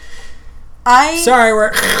works. Sorry,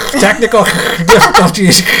 we're technical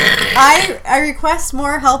difficulties. I request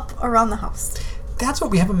more help around the house. That's what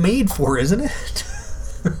we have a maid for, isn't it?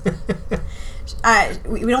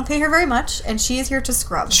 We don't pay her very much, and she is here to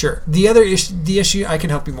scrub. Sure. The issue, I can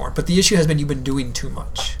help you more, but the issue has been you've been doing too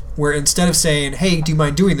much. Where instead of saying, hey, do you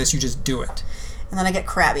mind doing this, you just do it. And then I get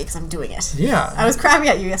crabby because I'm doing it. Yeah. I was crabby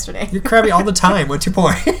at you yesterday. You're crabby all the time. What's your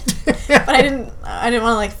point? But I didn't want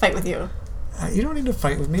to like fight with you. You don't need to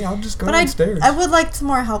fight with me. I'll just go downstairs. I would like some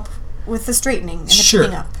more help with the straightening and the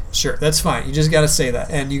cleaning up. Sure, that's fine. You just got to say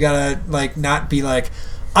that. And you got to like not be like,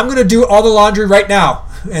 I'm going to do all the laundry right now.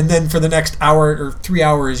 And then for the next hour or 3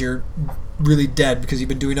 hours, you're really dead because you've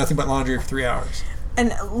been doing nothing but laundry for 3 hours.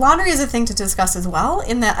 And laundry is a thing to discuss as well,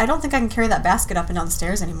 in that I don't think I can carry that basket up and down the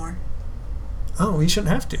stairs anymore. Oh, you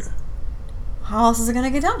shouldn't have to. How else is it going to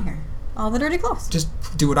get down here? All the dirty clothes. Just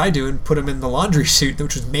do what I do and put them in the laundry chute,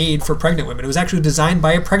 which was made for pregnant women. It was actually designed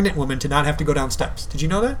by a pregnant woman to not have to go down steps. Did you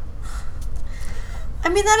know that? I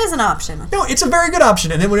mean, that is an option. No, it's a very good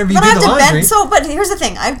option. And then whenever you do the laundry... But here's the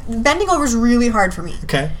thing. Bending over is really hard for me.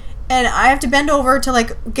 Okay. And I have to bend over to,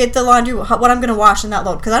 like, get the laundry, what I'm going to wash in that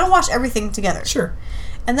load. Because I don't wash everything together. Sure.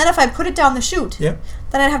 And then if I put it down the chute, then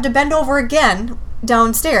I'd have to bend over again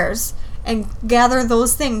downstairs and gather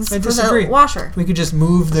those things for the washer. We could just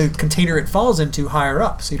move the container it falls into higher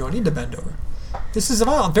up, so you don't need to bend over. This is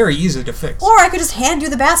all very easy to fix. Or I could just hand you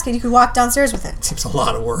the basket. You could walk downstairs with it. Seems a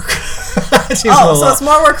lot of work. So it's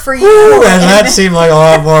more work for you. Ooh, and that seemed like a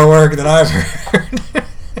lot more work than I've heard.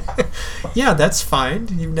 Yeah, that's fine.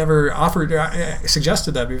 You've never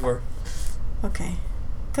suggested that before. Okay.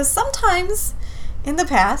 Because sometimes in the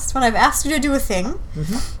past, when I've asked you to do a thing,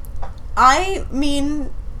 I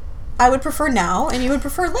mean, I would prefer now, and you would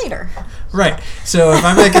prefer later. Right. So if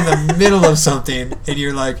I'm like in the middle of something, and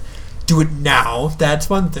you're like, do it now, that's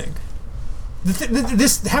one thing.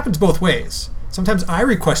 This happens both ways. Sometimes I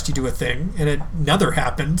request you do a thing, and another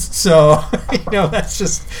happens. So, that's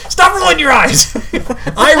just... Stop rolling your eyes!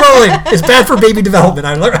 Eye rolling is bad for baby development.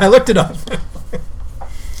 I looked it up.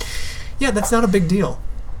 Yeah, that's not a big deal.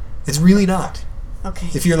 It's really not. Okay.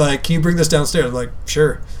 If you're like, can you bring this downstairs? I'm like,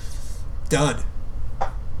 sure. Done.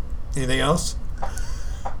 Anything else?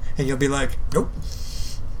 And you'll be like, nope.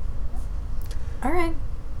 All right.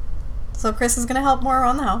 So Chris is going to help more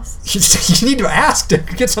around the house. You need to ask to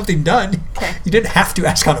get something done. Okay. You didn't have to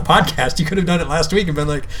ask on a podcast. You could have done it last week and been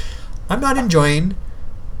like, I'm not enjoying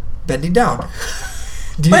bending down.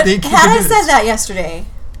 Do you think you had I do said this? that yesterday,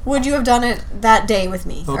 would you have done it that day with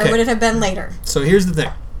me? Okay. Or would it have been later? So here's the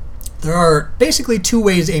thing. There are basically two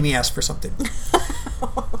ways Amy asks for something.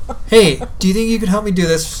 Hey, do you think you could help me do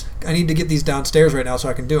this? I need to get these downstairs right now so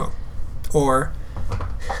I can do them. Or,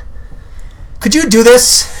 could you do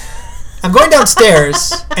this? I'm going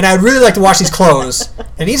downstairs, and I would really like to wash these clothes.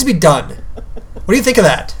 It needs to be done. What do you think of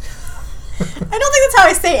that? I don't think that's how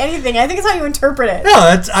I say anything. I think it's how you interpret it.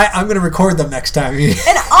 No, I'm going to record them next time.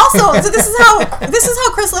 And also, so this is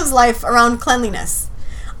how Chris lives life around cleanliness.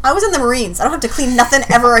 I was in the Marines. I don't have to clean nothing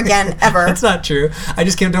ever again, ever. That's not true. I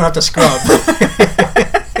just don't have to scrub.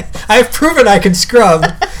 I've proven I can scrub. I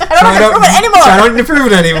don't have to prove it anymore. So I don't need to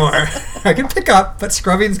prove it anymore. I can pick up, but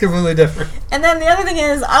scrubbing is completely different. And then the other thing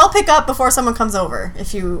is, I'll pick up before someone comes over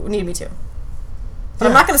if you need me to. But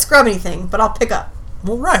I'm not going to scrub anything, but I'll pick up.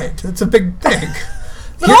 Well, right. That's a big thing.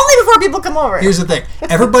 But only before people come over. Here's the thing.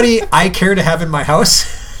 Everybody I care to have in my house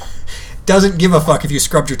doesn't give a fuck if you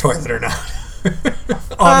scrubbed your toilet or not.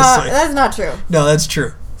 Honestly. That's not true. No, that's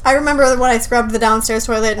true. I remember when I scrubbed the downstairs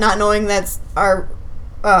toilet, not knowing that our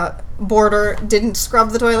boarder didn't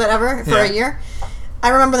scrub the toilet ever for a year. I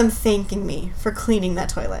remember them thanking me for cleaning that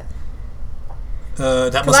toilet.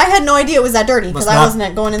 Because I had no idea it was that dirty because I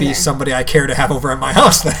wasn't going in there. Be somebody I care to have over at my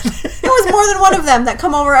house then. It was more than one of them that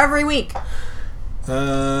come over every week.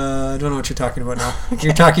 I don't know what you're talking about now. Okay.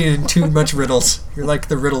 You're talking in too much riddles. You're like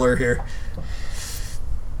the riddler here.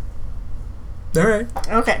 All right.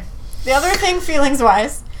 Okay. The other thing,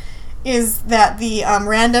 feelings-wise, is that the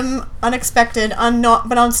random, unexpected,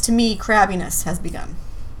 unbeknownst to me, crabbiness has begun.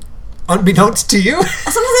 Unbeknownst to you?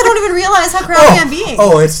 Sometimes I don't even realize how crabby I'm being.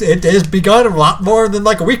 It has begun a lot more than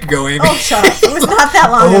like a week ago, Amy. Oh, shut up. It was not that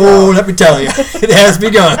long ago. Oh, let me tell you. It has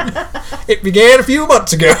begun. It began a few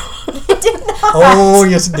months ago. It did not. Oh,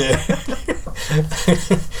 yes it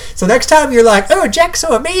did. So next time you're like, oh, Jack's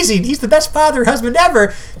so amazing. He's the best father husband ever.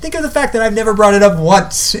 Think of the fact that I've never brought it up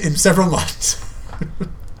once in several months.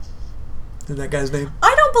 Is that guy's name?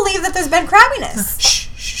 I don't believe that there's been crabbiness. Shh.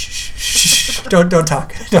 Don't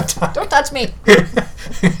talk. Don't talk. Don't touch me.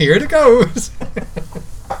 Here it goes.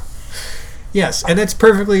 Yes, and it's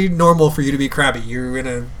perfectly normal for you to be crabby. You're in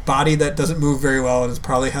a body that doesn't move very well and it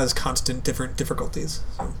probably has constant different difficulties.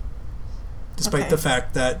 So, despite the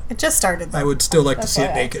fact that it just started. I would still like to see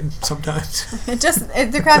it naked sometimes.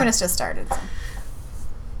 The crabbiness just started.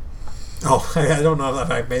 So. Oh, I don't know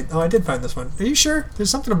if I made... Oh, I did find this one. Are you sure?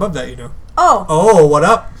 There's something above that, you know. Oh. Oh, what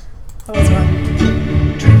up? That was one.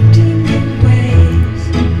 Drifting in waves,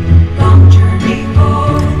 long journey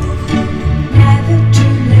home, never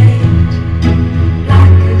too late,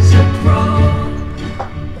 black as a crow.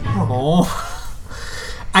 Oh.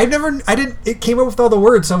 It came up with all the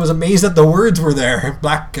words, so I was amazed that the words were there.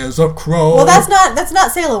 Black as a crow. Well, that's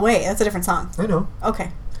not Sail Away. That's a different song. I know.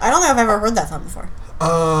 Okay. I don't think I've ever heard that song before.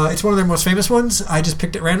 It's one of their most famous ones. I just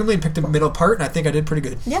picked it randomly and picked the middle part, and I think I did pretty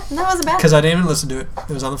good. Yeah, that wasn't bad. Because I didn't even listen to it.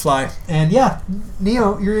 It was on the fly. And yeah,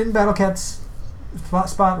 Neo, you're in Battle Cat's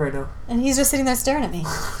spot right now. And he's just sitting there staring at me.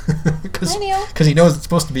 Because Hi, Neo. he knows it's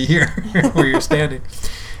supposed to be here, where you're standing.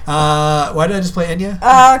 Why did I just play Enya?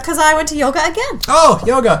 Because I went to yoga again. Oh,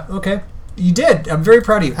 yoga. Okay. You did. I'm very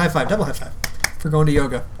proud of you. High five. Double high five for going to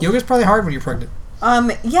yoga. Yoga's probably hard when you're pregnant.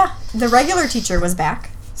 Yeah. The regular teacher was back.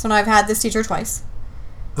 So now I've had this teacher twice.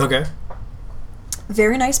 Okay.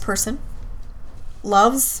 Very nice person.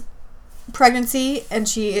 Loves pregnancy, and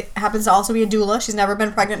she happens to also be a doula. She's never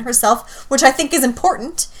been pregnant herself, which I think is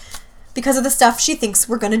important because of the stuff she thinks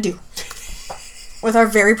we're going to do with our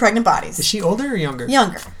very pregnant bodies. Is she older or younger?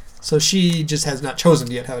 Younger. So she just has not chosen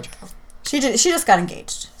to yet have a child. She just got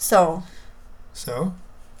engaged. So in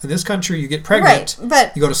this country, you get pregnant, right,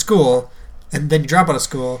 but you go to school, and then you drop out of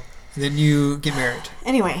school, and then you get married.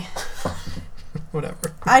 Anyway.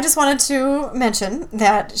 Whatever. I just wanted to mention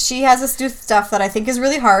that she has us do stuff that I think is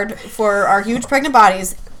really hard for our huge pregnant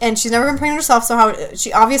bodies, and she's never been pregnant herself, so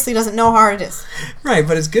she obviously doesn't know how hard it is. Right,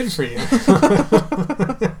 but it's good for you.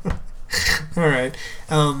 All right.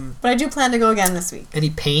 But I do plan to go again this week. Any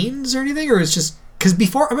pains or anything, or it's just because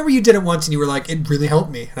before I remember you did it once and you were like, it really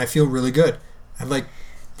helped me, and I feel really good. I'm like,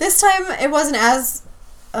 this time it wasn't as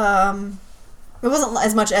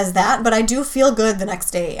much as that, but I do feel good the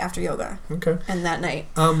next day after yoga. Okay. And that night.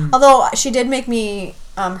 Although she did make me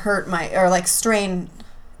hurt strain,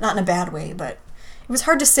 not in a bad way, but it was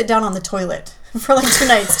hard to sit down on the toilet for like 2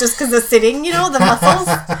 nights just because of sitting, the muscles.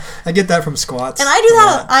 I get that from squats. And I do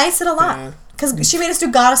that. I sit a lot. Because she made us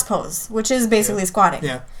do goddess pose, which is basically squatting.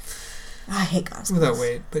 Yeah. I hate goddess pose. Without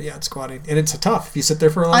weight, but yeah, it's squatting. And it's tough if you sit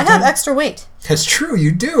there for a long time. I have extra weight. That's true,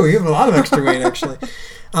 you do. You have a lot of extra weight, actually.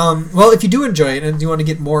 Well, if you do enjoy it and you want to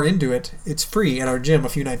get more into it, it's free at our gym a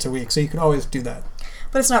few nights a week, so you can always do that.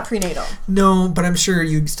 But it's not prenatal. No, but I'm sure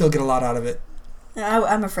you still get a lot out of it.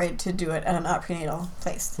 I'm afraid to do it at a not prenatal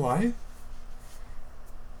place. Why?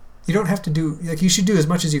 You don't have to do... you should do as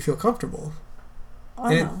much as you feel comfortable. Oh,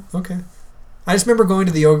 I know. Okay. I just remember going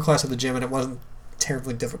to the yoga class at the gym and it wasn't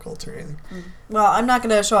terribly difficult or anything. Well, I'm not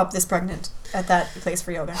going to show up this pregnant at that place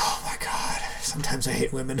for yoga. Oh my god. Sometimes I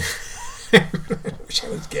hate women. I wish I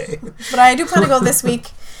was gay. But I do plan to go this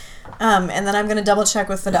week. And then I'm going to double check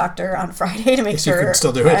with the doctor on Friday to make sure you can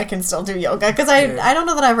still do it. I can still do yoga. Because I don't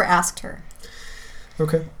know that I ever asked her.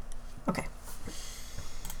 Okay. Okay.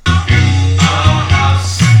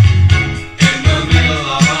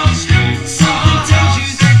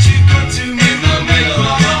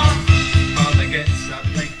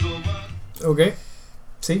 Okay.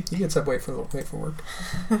 See? He gets up wait for work.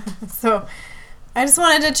 So, I just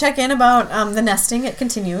wanted to check in about the nesting. It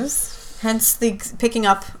continues. Hence the picking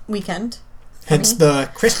up weekend. Hence the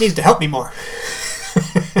Chris needs to help me more.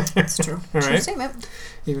 That's true. All True right. statement.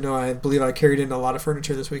 Even though I believe I carried in a lot of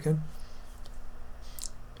furniture this weekend.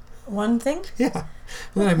 One thing? Yeah.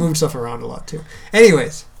 And then I moved stuff around a lot too.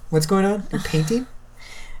 Anyways, what's going on? You're painting?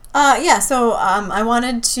 Yeah, so I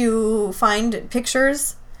wanted to find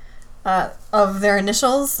pictures of their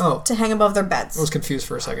initials to hang above their beds. I was confused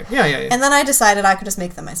for a second. Yeah. And then I decided I could just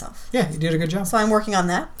make them myself. Yeah, you did a good job. So I'm working on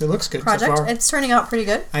that. It looks good project. so far. It's turning out pretty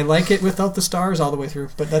good. I like it without the stars all the way through,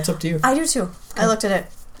 but that's up to you. I do too. Okay. I looked at it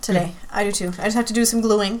today. I do too. I just have to do some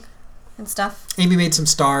gluing and stuff. Amy made some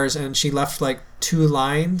stars and she left like 2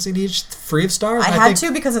 lines in each free of stars. I had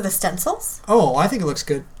to because of the stencils. Oh, I think it looks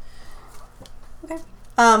good. Okay.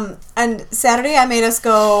 And Saturday I made us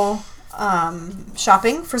go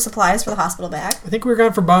shopping for supplies for the hospital bag. I think we were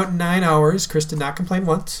gone for about 9 hours. Chris did not complain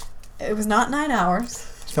once. It was not 9 hours.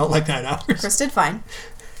 It felt like 9 hours. Chris did fine.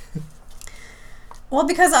 Well,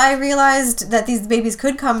 because I realized that these babies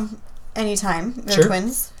could come anytime. They're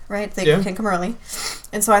twins, right? They can come early.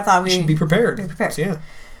 And so I thought we should be prepared. So, yeah.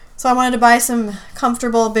 So I wanted to buy some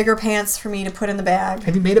comfortable, bigger pants for me to put in the bag.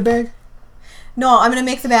 Have you made a bag? No, I'm going to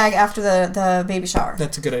make the bag after the baby shower.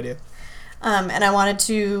 That's a good idea. And I wanted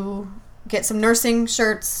to get some nursing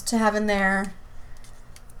shirts to have in there.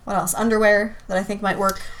 What else? Underwear that I think might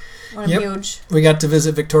work when I'm huge. We got to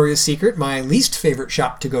visit Victoria's Secret, my least favorite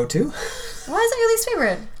shop to go to. Why is that your least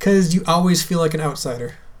favorite? Because you always feel like an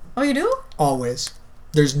outsider. Oh, you do? Always.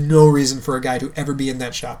 There's no reason for a guy to ever be in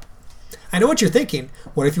that shop. I know what you're thinking.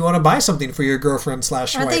 What if you want to buy something for your girlfriend /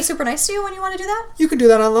 wife? Aren't they super nice to you when you want to do that? You can do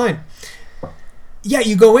that online. Yeah,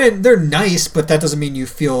 you go in, they're nice, but that doesn't mean you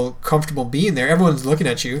feel comfortable being there. Everyone's looking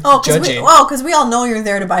at you, judging. Because we all know you're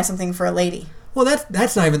there to buy something for a lady. Well,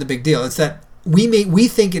 that's not even the big deal. It's that we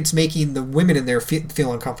think it's making the women in there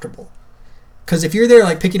feel uncomfortable. Because if you're there,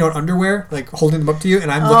 like, picking out underwear, like, holding them up to you,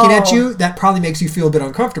 and I'm looking at you, that probably makes you feel a bit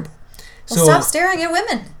uncomfortable. Well, stop staring at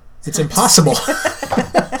women. It's impossible.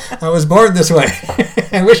 I was born this way.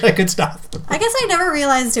 I wish I could stop. I guess I never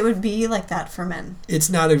realized it would be like that for men.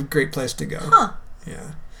 It's not a great place to go. Huh.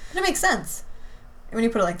 Yeah. But it makes sense when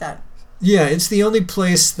you put it like that. Yeah, it's the only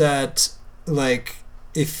place that, like,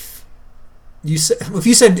 if you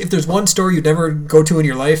said if there's one store you'd never go to in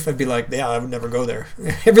your life, I'd be like, yeah, I would never go there.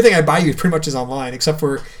 Everything I buy you pretty much is online, except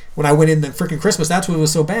for when I went in the freaking Christmas. That's what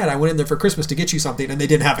was so bad. I went in there for Christmas to get you something, and they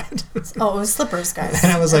didn't have it. Oh, it was slippers, guys.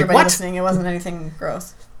 And I was like, Everybody what? Listening, it wasn't anything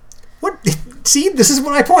gross. What? See, this is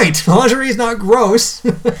my point. Lingerie is not gross.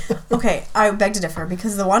 Okay, I beg to differ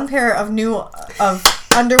because the one pair of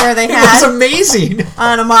underwear they It was had amazing.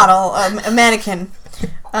 on a model, a mannequin,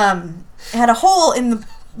 had a hole in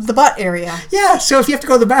the butt area Yeah, so if you have to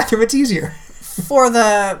go to the bathroom, it's easier. for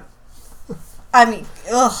the. I mean,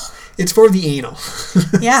 ugh. It's for the anal.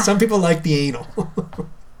 Yeah. Some people like the anal.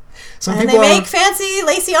 Some And they people make fancy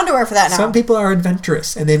lacy underwear for that now. Some people are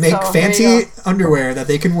adventurous, and they make So, there you fancy underwear that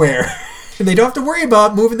they can wear. And they don't have to worry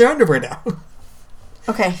about moving their underwear down.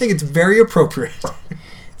 Okay. I think it's very appropriate.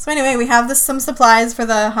 So anyway, we have some supplies for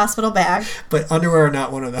the hospital bag. But underwear are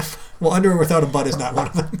not one of them. Well, underwear without a butt is not one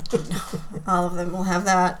of them. All of them will have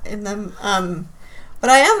that in them. But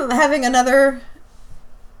I am having another.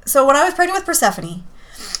 So when I was pregnant with Persephone,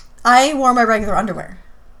 I wore my regular underwear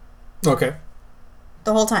Okay.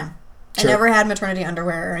 the whole time. Sure. I never had maternity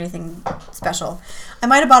underwear or anything special. I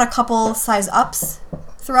might have bought a couple size ups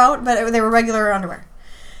throughout, but they were regular underwear.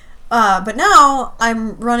 But now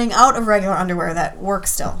I'm running out of regular underwear that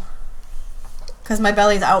works still. Because my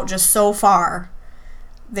belly's out just so far.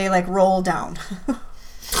 They like roll down.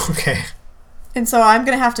 Okay. And so I'm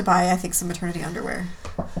going to have to buy, I think, some maternity underwear.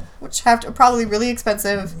 Which have to probably really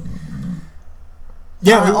expensive.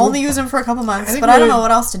 Yeah, I only use them for a couple months, think but I don't we- know what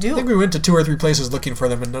else to I think do. we went to 2 or 3 places looking for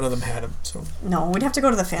them, and none of them had them. So No, we'd have to go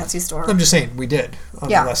to the fancy store. I'm just saying, we did on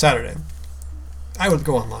Yeah. last Saturday. I would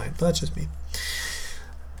go online, but that's just me.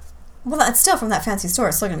 Well, that's still from that fancy store.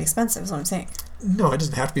 It's still going to be expensive, is what I'm saying. No, it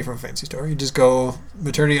doesn't have to be from a fancy store. You just go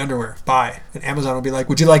maternity underwear, buy, and Amazon will be like,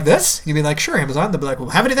 "Would you like this?" And you'll be like, "Sure, Amazon." They'll be like, "We'll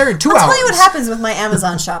have it there in 2 hours." I'll tell you what happens with my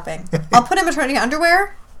Amazon shopping. I'll put in maternity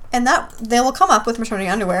underwear, and that they will come up with maternity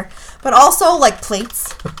underwear, but also like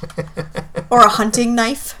plates or a hunting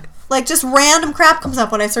knife. Like just random crap comes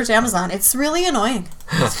up when I search Amazon. It's really annoying.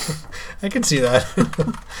 I can see that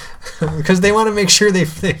because they want to make sure they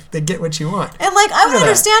get what you want. And like I would Look at that.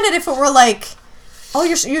 understand it if it were like, oh,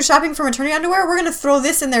 you're shopping for maternity underwear. We're gonna throw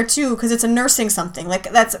this in there too because it's a nursing something. Like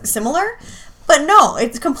that's similar. But no,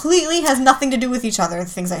 it completely has nothing to do with each other. The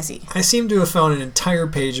things I see. I seem to have found an entire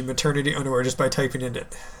page of maternity underwear just by typing in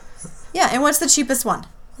it. Yeah, and what's the cheapest one?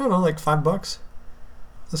 I don't know, like $5.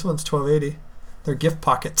 This one's $12.80. They're gift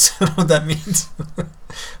pockets. I don't know what that means.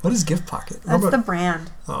 What is gift pocket? That's the brand.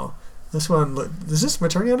 Oh, this one. Is this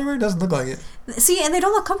maternity underwear? It doesn't look like it. See, and they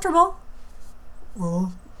don't look comfortable.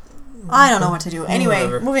 Well, I don't know what to do. Anyway,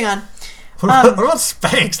 Whatever. moving on. what about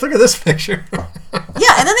Spanx? Look at this picture.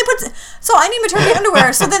 Yeah, and then they put. So I need maternity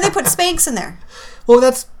underwear. So then they put Spanx in there. Well,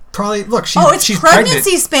 that's probably she's Oh, it's she's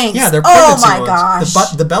pregnancy pregnant. Spanx. Yeah, they're Oh pregnancy my ones. gosh.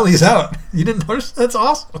 The belly's out. You didn't notice? That's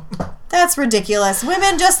awesome. That's ridiculous.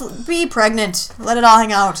 Women, just be pregnant. Let it all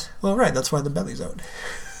hang out. Well, right. That's why the belly's out.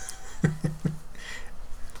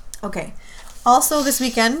 Okay. Also, this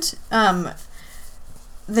weekend,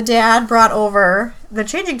 the dad brought over the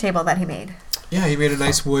changing table that he made. Yeah, he made a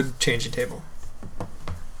nice wood changing table.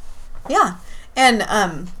 Yeah,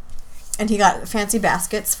 and he got fancy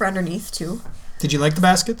baskets for underneath too. Did you like the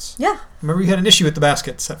baskets? Yeah. Remember you had an issue with the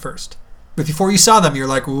baskets at first. But before you saw them, you're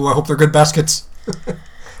like, ooh, I hope they're good baskets.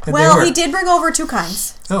 And Well, they were. he did bring over 2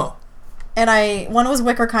 kinds. Oh. And one was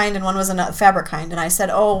wicker kind and one was a fabric kind. And I said,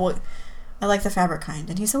 oh, I like the fabric kind.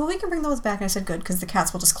 And he said, well, we can bring those back. And I said, good, because the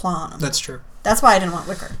cats will just claw on them. That's true. That's why I didn't want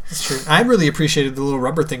wicker. That's true. I really appreciated the little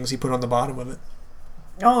rubber things he put on the bottom of it.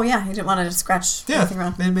 Oh, yeah, he didn't want to scratch Yeah, anything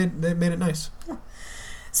around. they made it nice.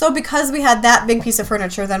 So because we had that big piece of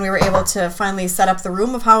furniture, then we were able to finally set up the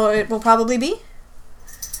room of how it will probably be.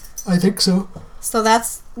 I think so. So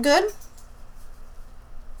that's good.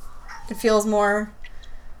 It feels more,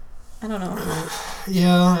 I don't know.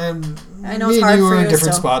 Yeah, and I know me it's and hard you for were in you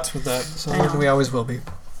different still. spots with that, so I know. we always will be.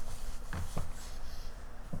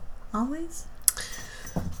 Always?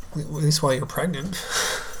 At least while you're pregnant.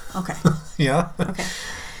 Okay. Yeah. Okay.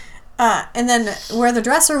 And then where the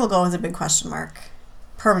dresser will go is a big question mark.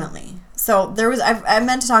 Permanently. So there was... I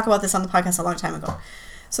meant to talk about this on the podcast a long time ago.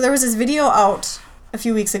 So there was this video out a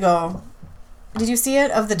few weeks ago. Did you see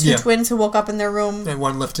it? Of the two twins who woke up in their room. And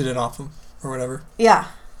one lifted it off them. Or whatever. Yeah.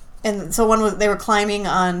 And so they were climbing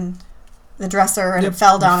on the dresser and it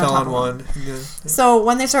fell down it fell on top on of one. them. Yeah. So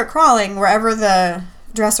when they start crawling, wherever the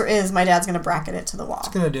dresser is, my dad's going to bracket it to the wall.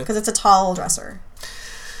 That's a good idea. Because it's a tall dresser.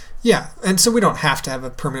 Yeah, and so we don't have to have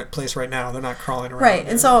a permanent place right now. They're not crawling around. Right,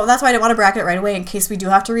 and so that's why I didn't want to bracket it right away in case we do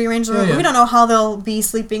have to rearrange the room. Yeah. We don't know how they'll be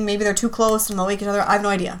sleeping. Maybe they're too close and they'll wake each other. I have no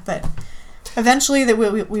idea. But eventually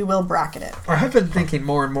we will bracket it. I have been thinking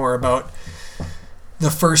more and more about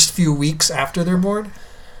the first few weeks after they're born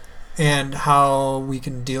and how we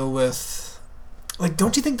can deal with... Like,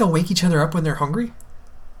 don't you think they'll wake each other up when they're hungry?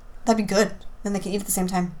 That'd be good. Then they can eat at the same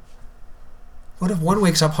time. What if one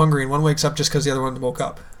wakes up hungry and one wakes up just because the other one woke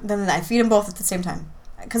up? Then I feed them both at the same time.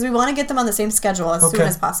 Because we want to get them on the same schedule as soon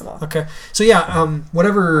as possible. Okay. So yeah,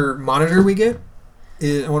 whatever monitor we get,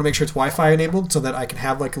 I want to make sure it's Wi-Fi enabled so that I can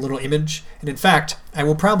have like a little image. And in fact, I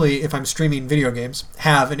will probably, if I'm streaming video games,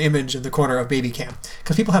 have an image in the corner of baby cam.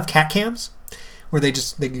 Because people have cat cams where they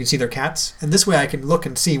can see their cats. And this way I can look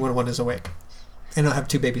and see when one is awake. And I'll have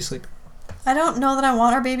two babies sleep. I don't know that I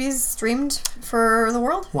want our babies streamed for the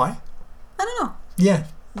world. Why? I don't know. Yeah.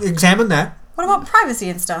 Examine that What about privacy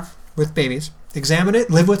and stuff? with babies. Examine it,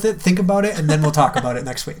 live with it, think about it, and then we'll talk about it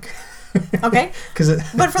next week. Okay.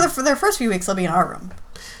 But for their first few weeks, they'll be in our room.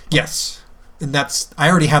 yes. And I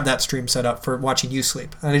already have that stream set up for watching you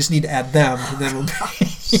sleep. I just need to add them, and then we'll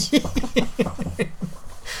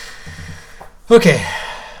Okay.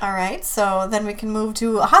 All right. So then we can move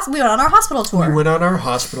to a hospital. We went on our hospital tour. We went on our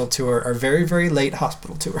hospital tour, our very, very late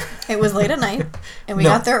hospital tour. It was late at night, and we No.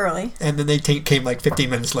 got there early. And then they came like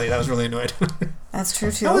 15 minutes late. I was really annoyed. That's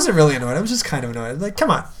true, too. I wasn't really annoyed. I was just kind of annoyed. Like,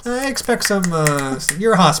 come on. I expect some...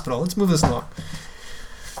 you're a hospital. Let's move this along.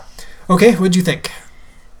 Okay, what'd you think?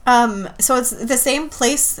 So it's the same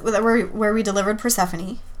place where we delivered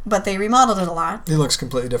Persephone, but they remodeled it a lot. It looks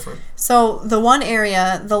completely different. So the one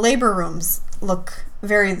area, the labor rooms, look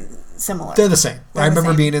very similar. They're the same. They're I the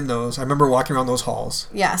remember same. being in those. I remember walking around those halls.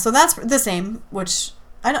 Yeah, so that's the same, which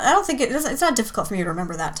I don't think it's not difficult for me to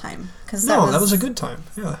remember that time. That was a good time.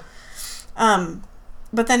 Yeah.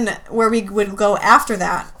 But then where we would go after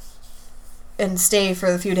that and stay for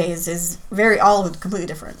a few days is all completely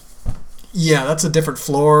different. Yeah, that's a different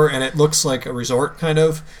floor, and it looks like a resort, kind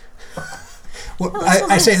of. Well, Oh, that's so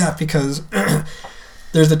I say nice. that because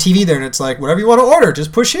there's the TV there, and it's like, whatever you want to order,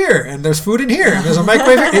 just push here, and there's food in here, and there's a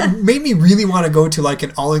microwave here. It made me really want to go to like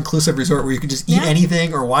an all-inclusive resort where you can just eat Yeah.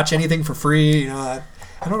 anything or watch anything for free. You know,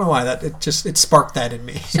 I don't know why it sparked that in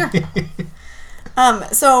me. Sure.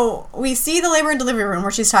 So we see the labor and delivery room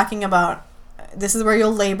where she's talking about this is where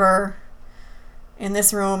you'll labor in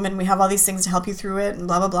this room, and we have all these things to help you through it, and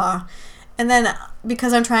blah blah blah. And then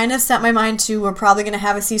because I'm trying to set my mind to we're probably going to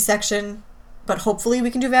have a C-section, but hopefully we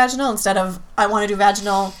can do vaginal instead of I want to do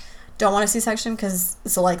vaginal, don't want a C-section because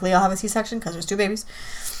it's likely I'll have a C-section because there's two babies.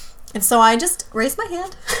 And so I just raised my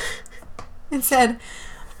hand and said,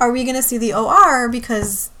 are we going to see the OR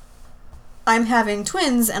because I'm having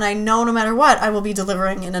twins and I know no matter what I will be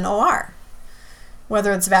delivering in an OR,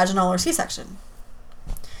 whether it's vaginal or C-section.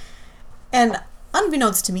 And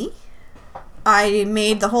unbeknownst to me, I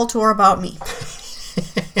made the whole tour about me.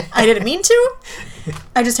 I didn't mean to.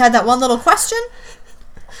 I just had that one little question.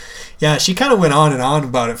 Yeah, she kind of went on and on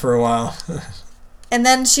about it for a while. And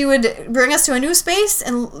then she would bring us to a new space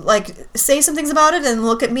and like say some things about it and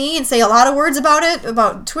look at me and say a lot of words about it,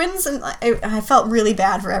 about twins. And I felt really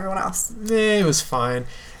bad for everyone else. It was fine.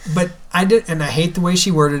 But I hate the way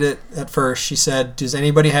she worded it at first. She said, does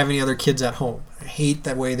anybody have any other kids at home? I hate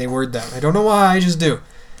that way they word that. I don't know why, I just do.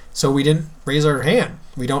 So we didn't raise our hand.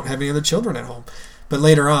 We don't have any other children at home. But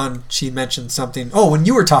later on, she mentioned something. Oh, when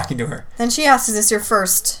you were talking to her. Then she asked, is this your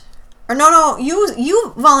first? Or no,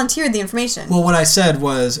 you volunteered the information. Well, what I said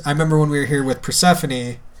was, I remember when we were here with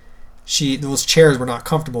Persephone, those chairs were not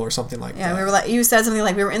comfortable or something like that. Yeah, we were like, you said something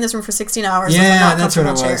like we were in this room for 16 hours. Yeah, not that's what it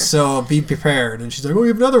comfortable was. chairs. So be prepared. And she's like, oh, we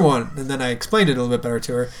have another one. And then I explained it a little bit better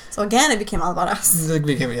to her. So again, it became all about us. It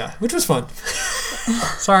became, which was fun.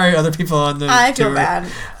 Sorry, other people on the I feel tour.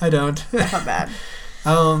 bad. I don't. I felt bad.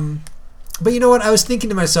 But you know what? I was thinking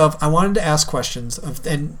to myself, I wanted to ask questions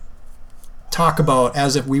and talk about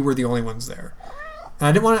as if we were the only ones there. And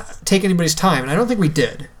I didn't want to take anybody's time, and I don't think we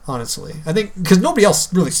did, honestly. I think because nobody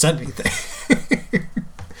else really said anything.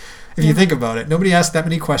 If If you think about it, nobody asks that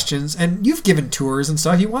many questions, and you've given tours and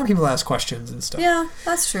stuff. You want people to ask questions and stuff. Yeah,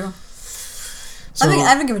 that's true. So, I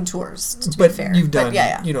haven't given tours, to but be fair. you've done. But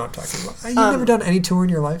yeah. You know what I'm talking about. You've never done any tour in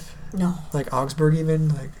your life, No. like Augsburg, even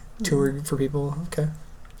like touring for people. Okay.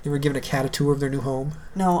 You were given a cat a tour of their new home.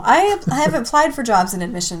 No, I have applied for jobs in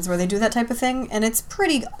admissions where they do that type of thing, and it's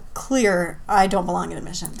pretty clear I don't belong in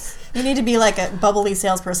admissions. You need to be like a bubbly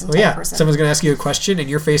salesperson Well, type yeah. person. Someone's gonna ask you a question, and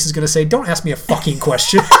your face is gonna say, "Don't ask me a fucking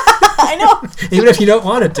question." I know. Even if you don't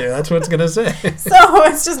want it to, that's what it's gonna say. So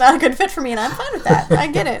it's just not a good fit for me, and I'm fine with that. I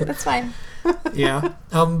get it. That's fine. Yeah.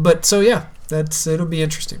 But so yeah, it'll be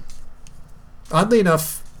interesting. Oddly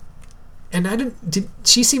enough, and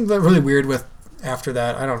she seemed really weird with after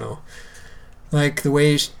that. I don't know, like the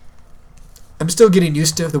way I'm still getting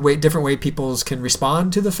used to the different way people can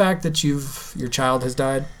respond to the fact that your child has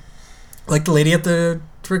died. Like the lady at the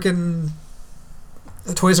freaking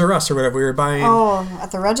Toys R Us or whatever, we were buying. Oh,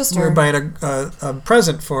 at the register. We were buying a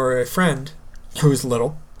present for a friend who's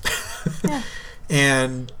little, Yeah.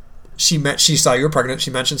 and she saw you were pregnant. She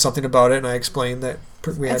mentioned something about it, and I explained that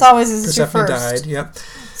It's always is your Persephone first. died. Yep.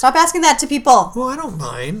 Stop asking that to people. Well, I don't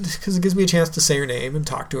mind because it gives me a chance to say her name and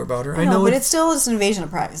talk to her about her. I know, but it's still just an invasion of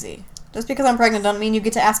privacy. Just because I'm pregnant doesn't mean you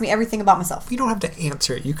get to ask me everything about myself. You don't have to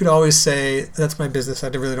answer it. You could always say, "That's my business. I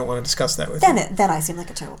really don't want to discuss that with you." Then I seem like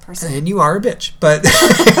a terrible person. And you are a bitch. But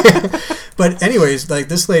but anyways, like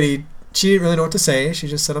this lady, she didn't really know what to say. She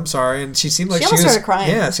just said, "I'm sorry," and she seemed like She she almost was started crying.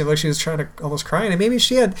 Yeah, it seemed like she was trying to almost cry. And maybe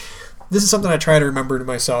she had. This is something I try to remember to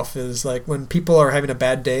myself is like when people are having a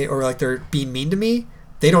bad day or like they're being mean to me,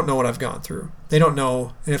 they don't know what I've gone through. They don't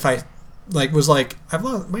know. And if I was like,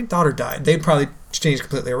 my daughter died, they'd probably change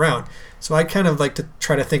completely around. So I kind of like to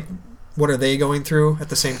try to think, what are they going through at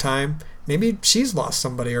the same time? Maybe she's lost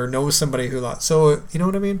somebody or knows somebody who lost. So you know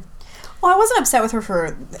what I mean? Well, I wasn't upset with her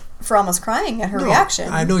for almost crying at her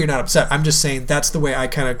reaction. I know you're not upset. I'm just saying that's the way I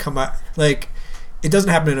kind of come out. Like, it doesn't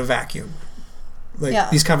happen in a vacuum.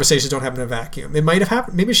 Like, these conversations don't happen in a vacuum. It might have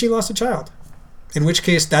happened. Maybe she lost a child. In which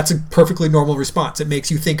case, that's a perfectly normal response. It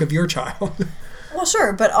makes you think of your child. Well,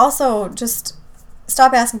 sure, but also just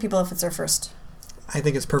stop asking people if it's their first. I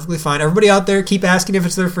think it's perfectly fine. Everybody out there, keep asking if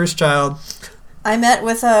it's their first child. I met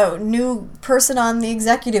with a new person on the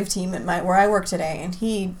executive team at where I work today, and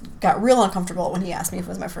he got real uncomfortable when he asked me if it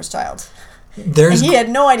was my first child. And he had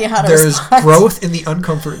no idea how to respond. There's growth in the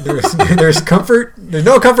uncomfort. There's comfort. There's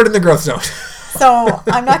no comfort in the growth zone. So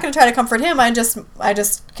I'm not going to try to comfort him. I just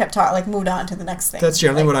kept moved on to the next thing. That's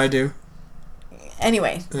generally what I do.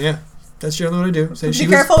 Anyway. Yeah, that's generally what I do. Be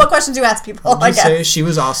careful what questions you ask people. I guess. Say she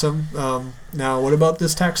was awesome. Now, what about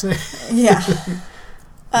this tax thing? Yeah.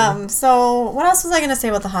 So what else was I going to say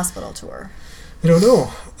about the hospital tour? I don't know.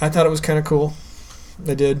 I thought it was kind of cool.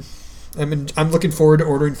 I did. I'm looking forward to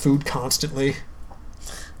ordering food constantly.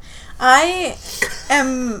 I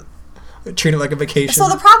am... Treat it like a vacation. So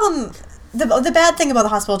the problem... The bad thing about the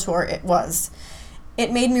hospital tour,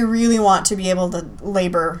 it made me really want to be able to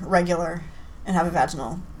labor regular and have a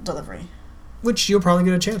vaginal delivery. Which you'll probably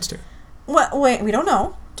get a chance to. Wait, we don't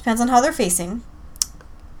know. Depends on how they're facing.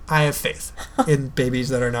 I have faith in babies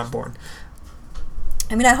that are not born.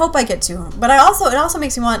 I mean, I hope I get to. But it also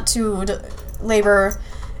makes me want to labor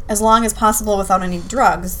as long as possible without any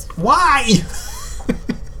drugs. Why?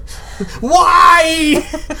 Why?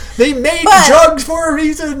 They made drugs for a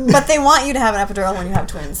reason. But they want you to have an epidural when you have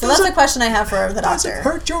twins. So that's a question I have for the doctor. Doesn't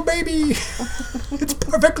hurt your baby. It's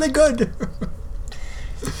perfectly good.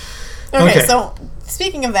 Okay, so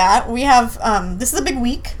speaking of that, we have this is a big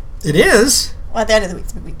week. It is. Well, at the end of the week,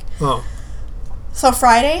 it's a big week. Oh. So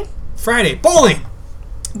Friday, bowling.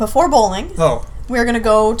 Before bowling, we're going to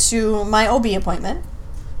go to my OB appointment.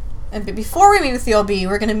 And before we meet with the OB,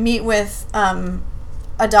 we're going to meet with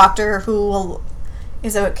a doctor who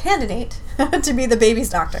is a candidate to be the baby's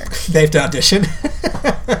doctor. They have to audition.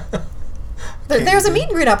 There's a meet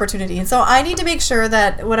and greet opportunity. And so I need to make sure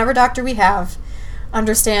that whatever doctor we have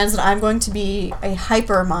understands that I'm going to be a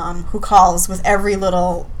hyper mom who calls with every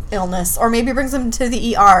little illness, or maybe brings them to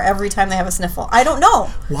the ER every time they have a sniffle. I don't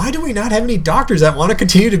know. Why do we not have any doctors that want to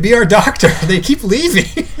continue to be our doctor? They keep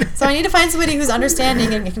leaving. So I need to find somebody who's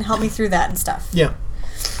understanding and can help me through that and stuff. Yeah.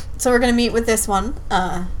 So we're going to meet with this one,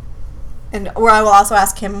 and where I will also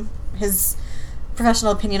ask him his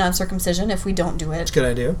professional opinion on circumcision if we don't do it. That's a good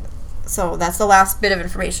idea. So that's the last bit of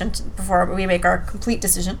information before we make our complete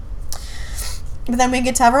decision. But then we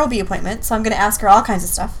get to have our OB appointment, so I'm going to ask her all kinds of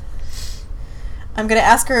stuff. I'm going to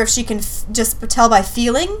ask her if she can just tell by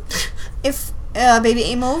feeling if baby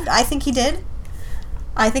A moved. I think he did.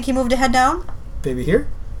 I think he moved a head down. Baby here?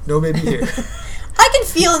 No baby here. I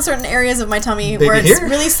can feel in certain areas of my tummy Baby where it's here?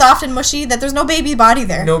 really soft and mushy that there's no baby body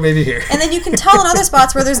there. No baby here. And then you can tell in other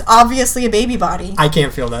spots where there's obviously a baby body. I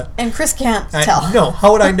can't feel that. And Chris can't tell. No,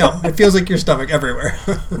 how would I know? It feels like your stomach everywhere.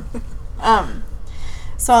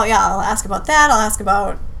 So yeah, I'll ask about that. I'll ask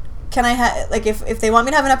about, can I have, like, if they want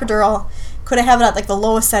me to have an epidural, could I have it at like the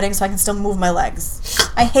lowest setting so I can still move my legs?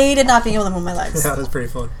 I hated not being able to move my legs. Yeah, that's pretty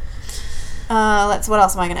fun. What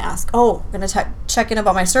else am I going to ask? Oh, I'm going to check in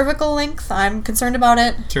about my cervical length. I'm concerned about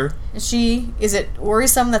it. Sure. Is it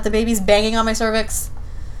worrisome that the baby's banging on my cervix?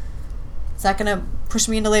 Is that going to push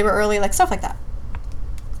me into labor early? Like, stuff like that.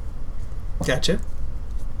 Gotcha.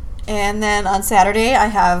 And then on Saturday, I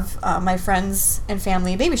have my friends and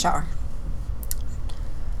family baby shower.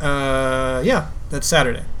 Yeah, that's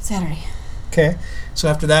Saturday. Saturday. Okay. So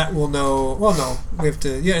after that, we'll know. Well, no, we have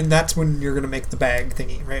to. Yeah, and that's when you're gonna make the bag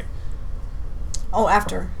thingy, right? Oh,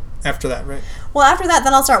 after. After that, right? Well, after that,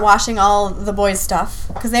 then I'll start washing all the boys' stuff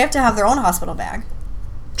because they have to have their own hospital bag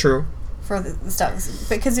True. for the stuff.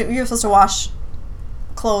 Because you're supposed to wash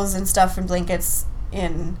clothes and stuff and blankets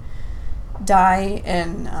in dye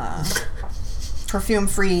and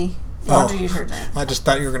perfume-free laundry detergent. I just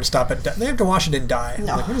thought you were gonna stop at. They have to wash it in dye. I'm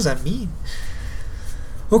No. like, what does that mean?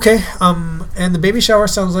 Okay. And the baby shower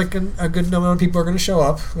sounds like a good number of people are gonna show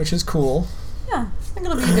up, which is cool. Yeah, I think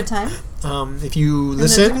it'll be a good time. If you And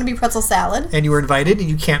there's going to listen be pretzel salad. and you were invited and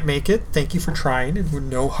you can't make it, thank you for trying, and with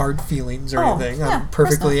no hard feelings or Oh, anything. yeah, I'm of course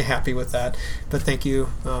perfectly not. happy with that. But thank you,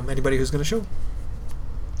 anybody who's going to show.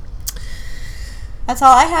 That's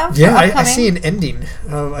all I have. Yeah, for I upcoming. see an ending.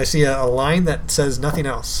 I see a line that says nothing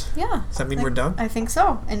else. Yeah. Does that mean I we're think- done? I think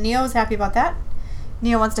so. And Neo is happy about that.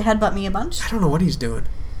 Neo wants to headbutt me a bunch. I don't know what he's doing.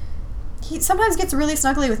 He sometimes gets really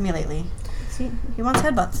snuggly with me lately. He wants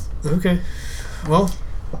headbutts. Okay. Well,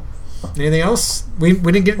 anything else? We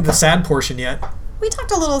didn't get into the sad portion yet. We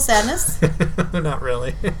talked a little sadness. Not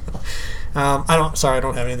really. I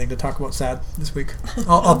don't have anything to talk about sad this week.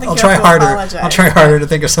 I'll think I'll you try have to harder. apologize. I'll try harder to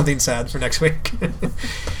think of something sad for next week.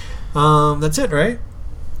 That's it, right?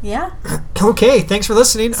 Yeah. Okay. Thanks for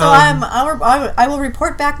listening. So I will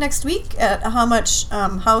report back next week at how much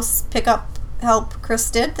house pickup help Chris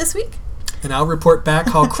did this week. And I'll report back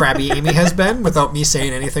how crabby Amy has been without me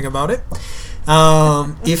saying anything about it.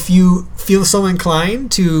 If you feel so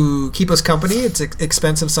inclined to keep us company, it's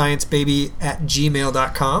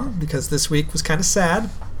expensivesciencebaby@gmail.com, because this week was kind of sad.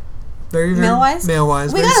 Very Mail-wise?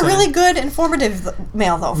 Mail-wise. We very got a sad. really good informative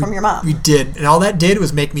mail, though, from your mom. We did. And all that did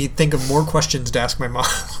was make me think of more questions to ask my mom.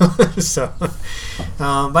 So, but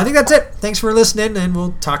I think that's it. Thanks for listening, and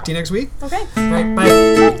we'll talk to you next week. Okay. All right,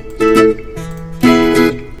 bye.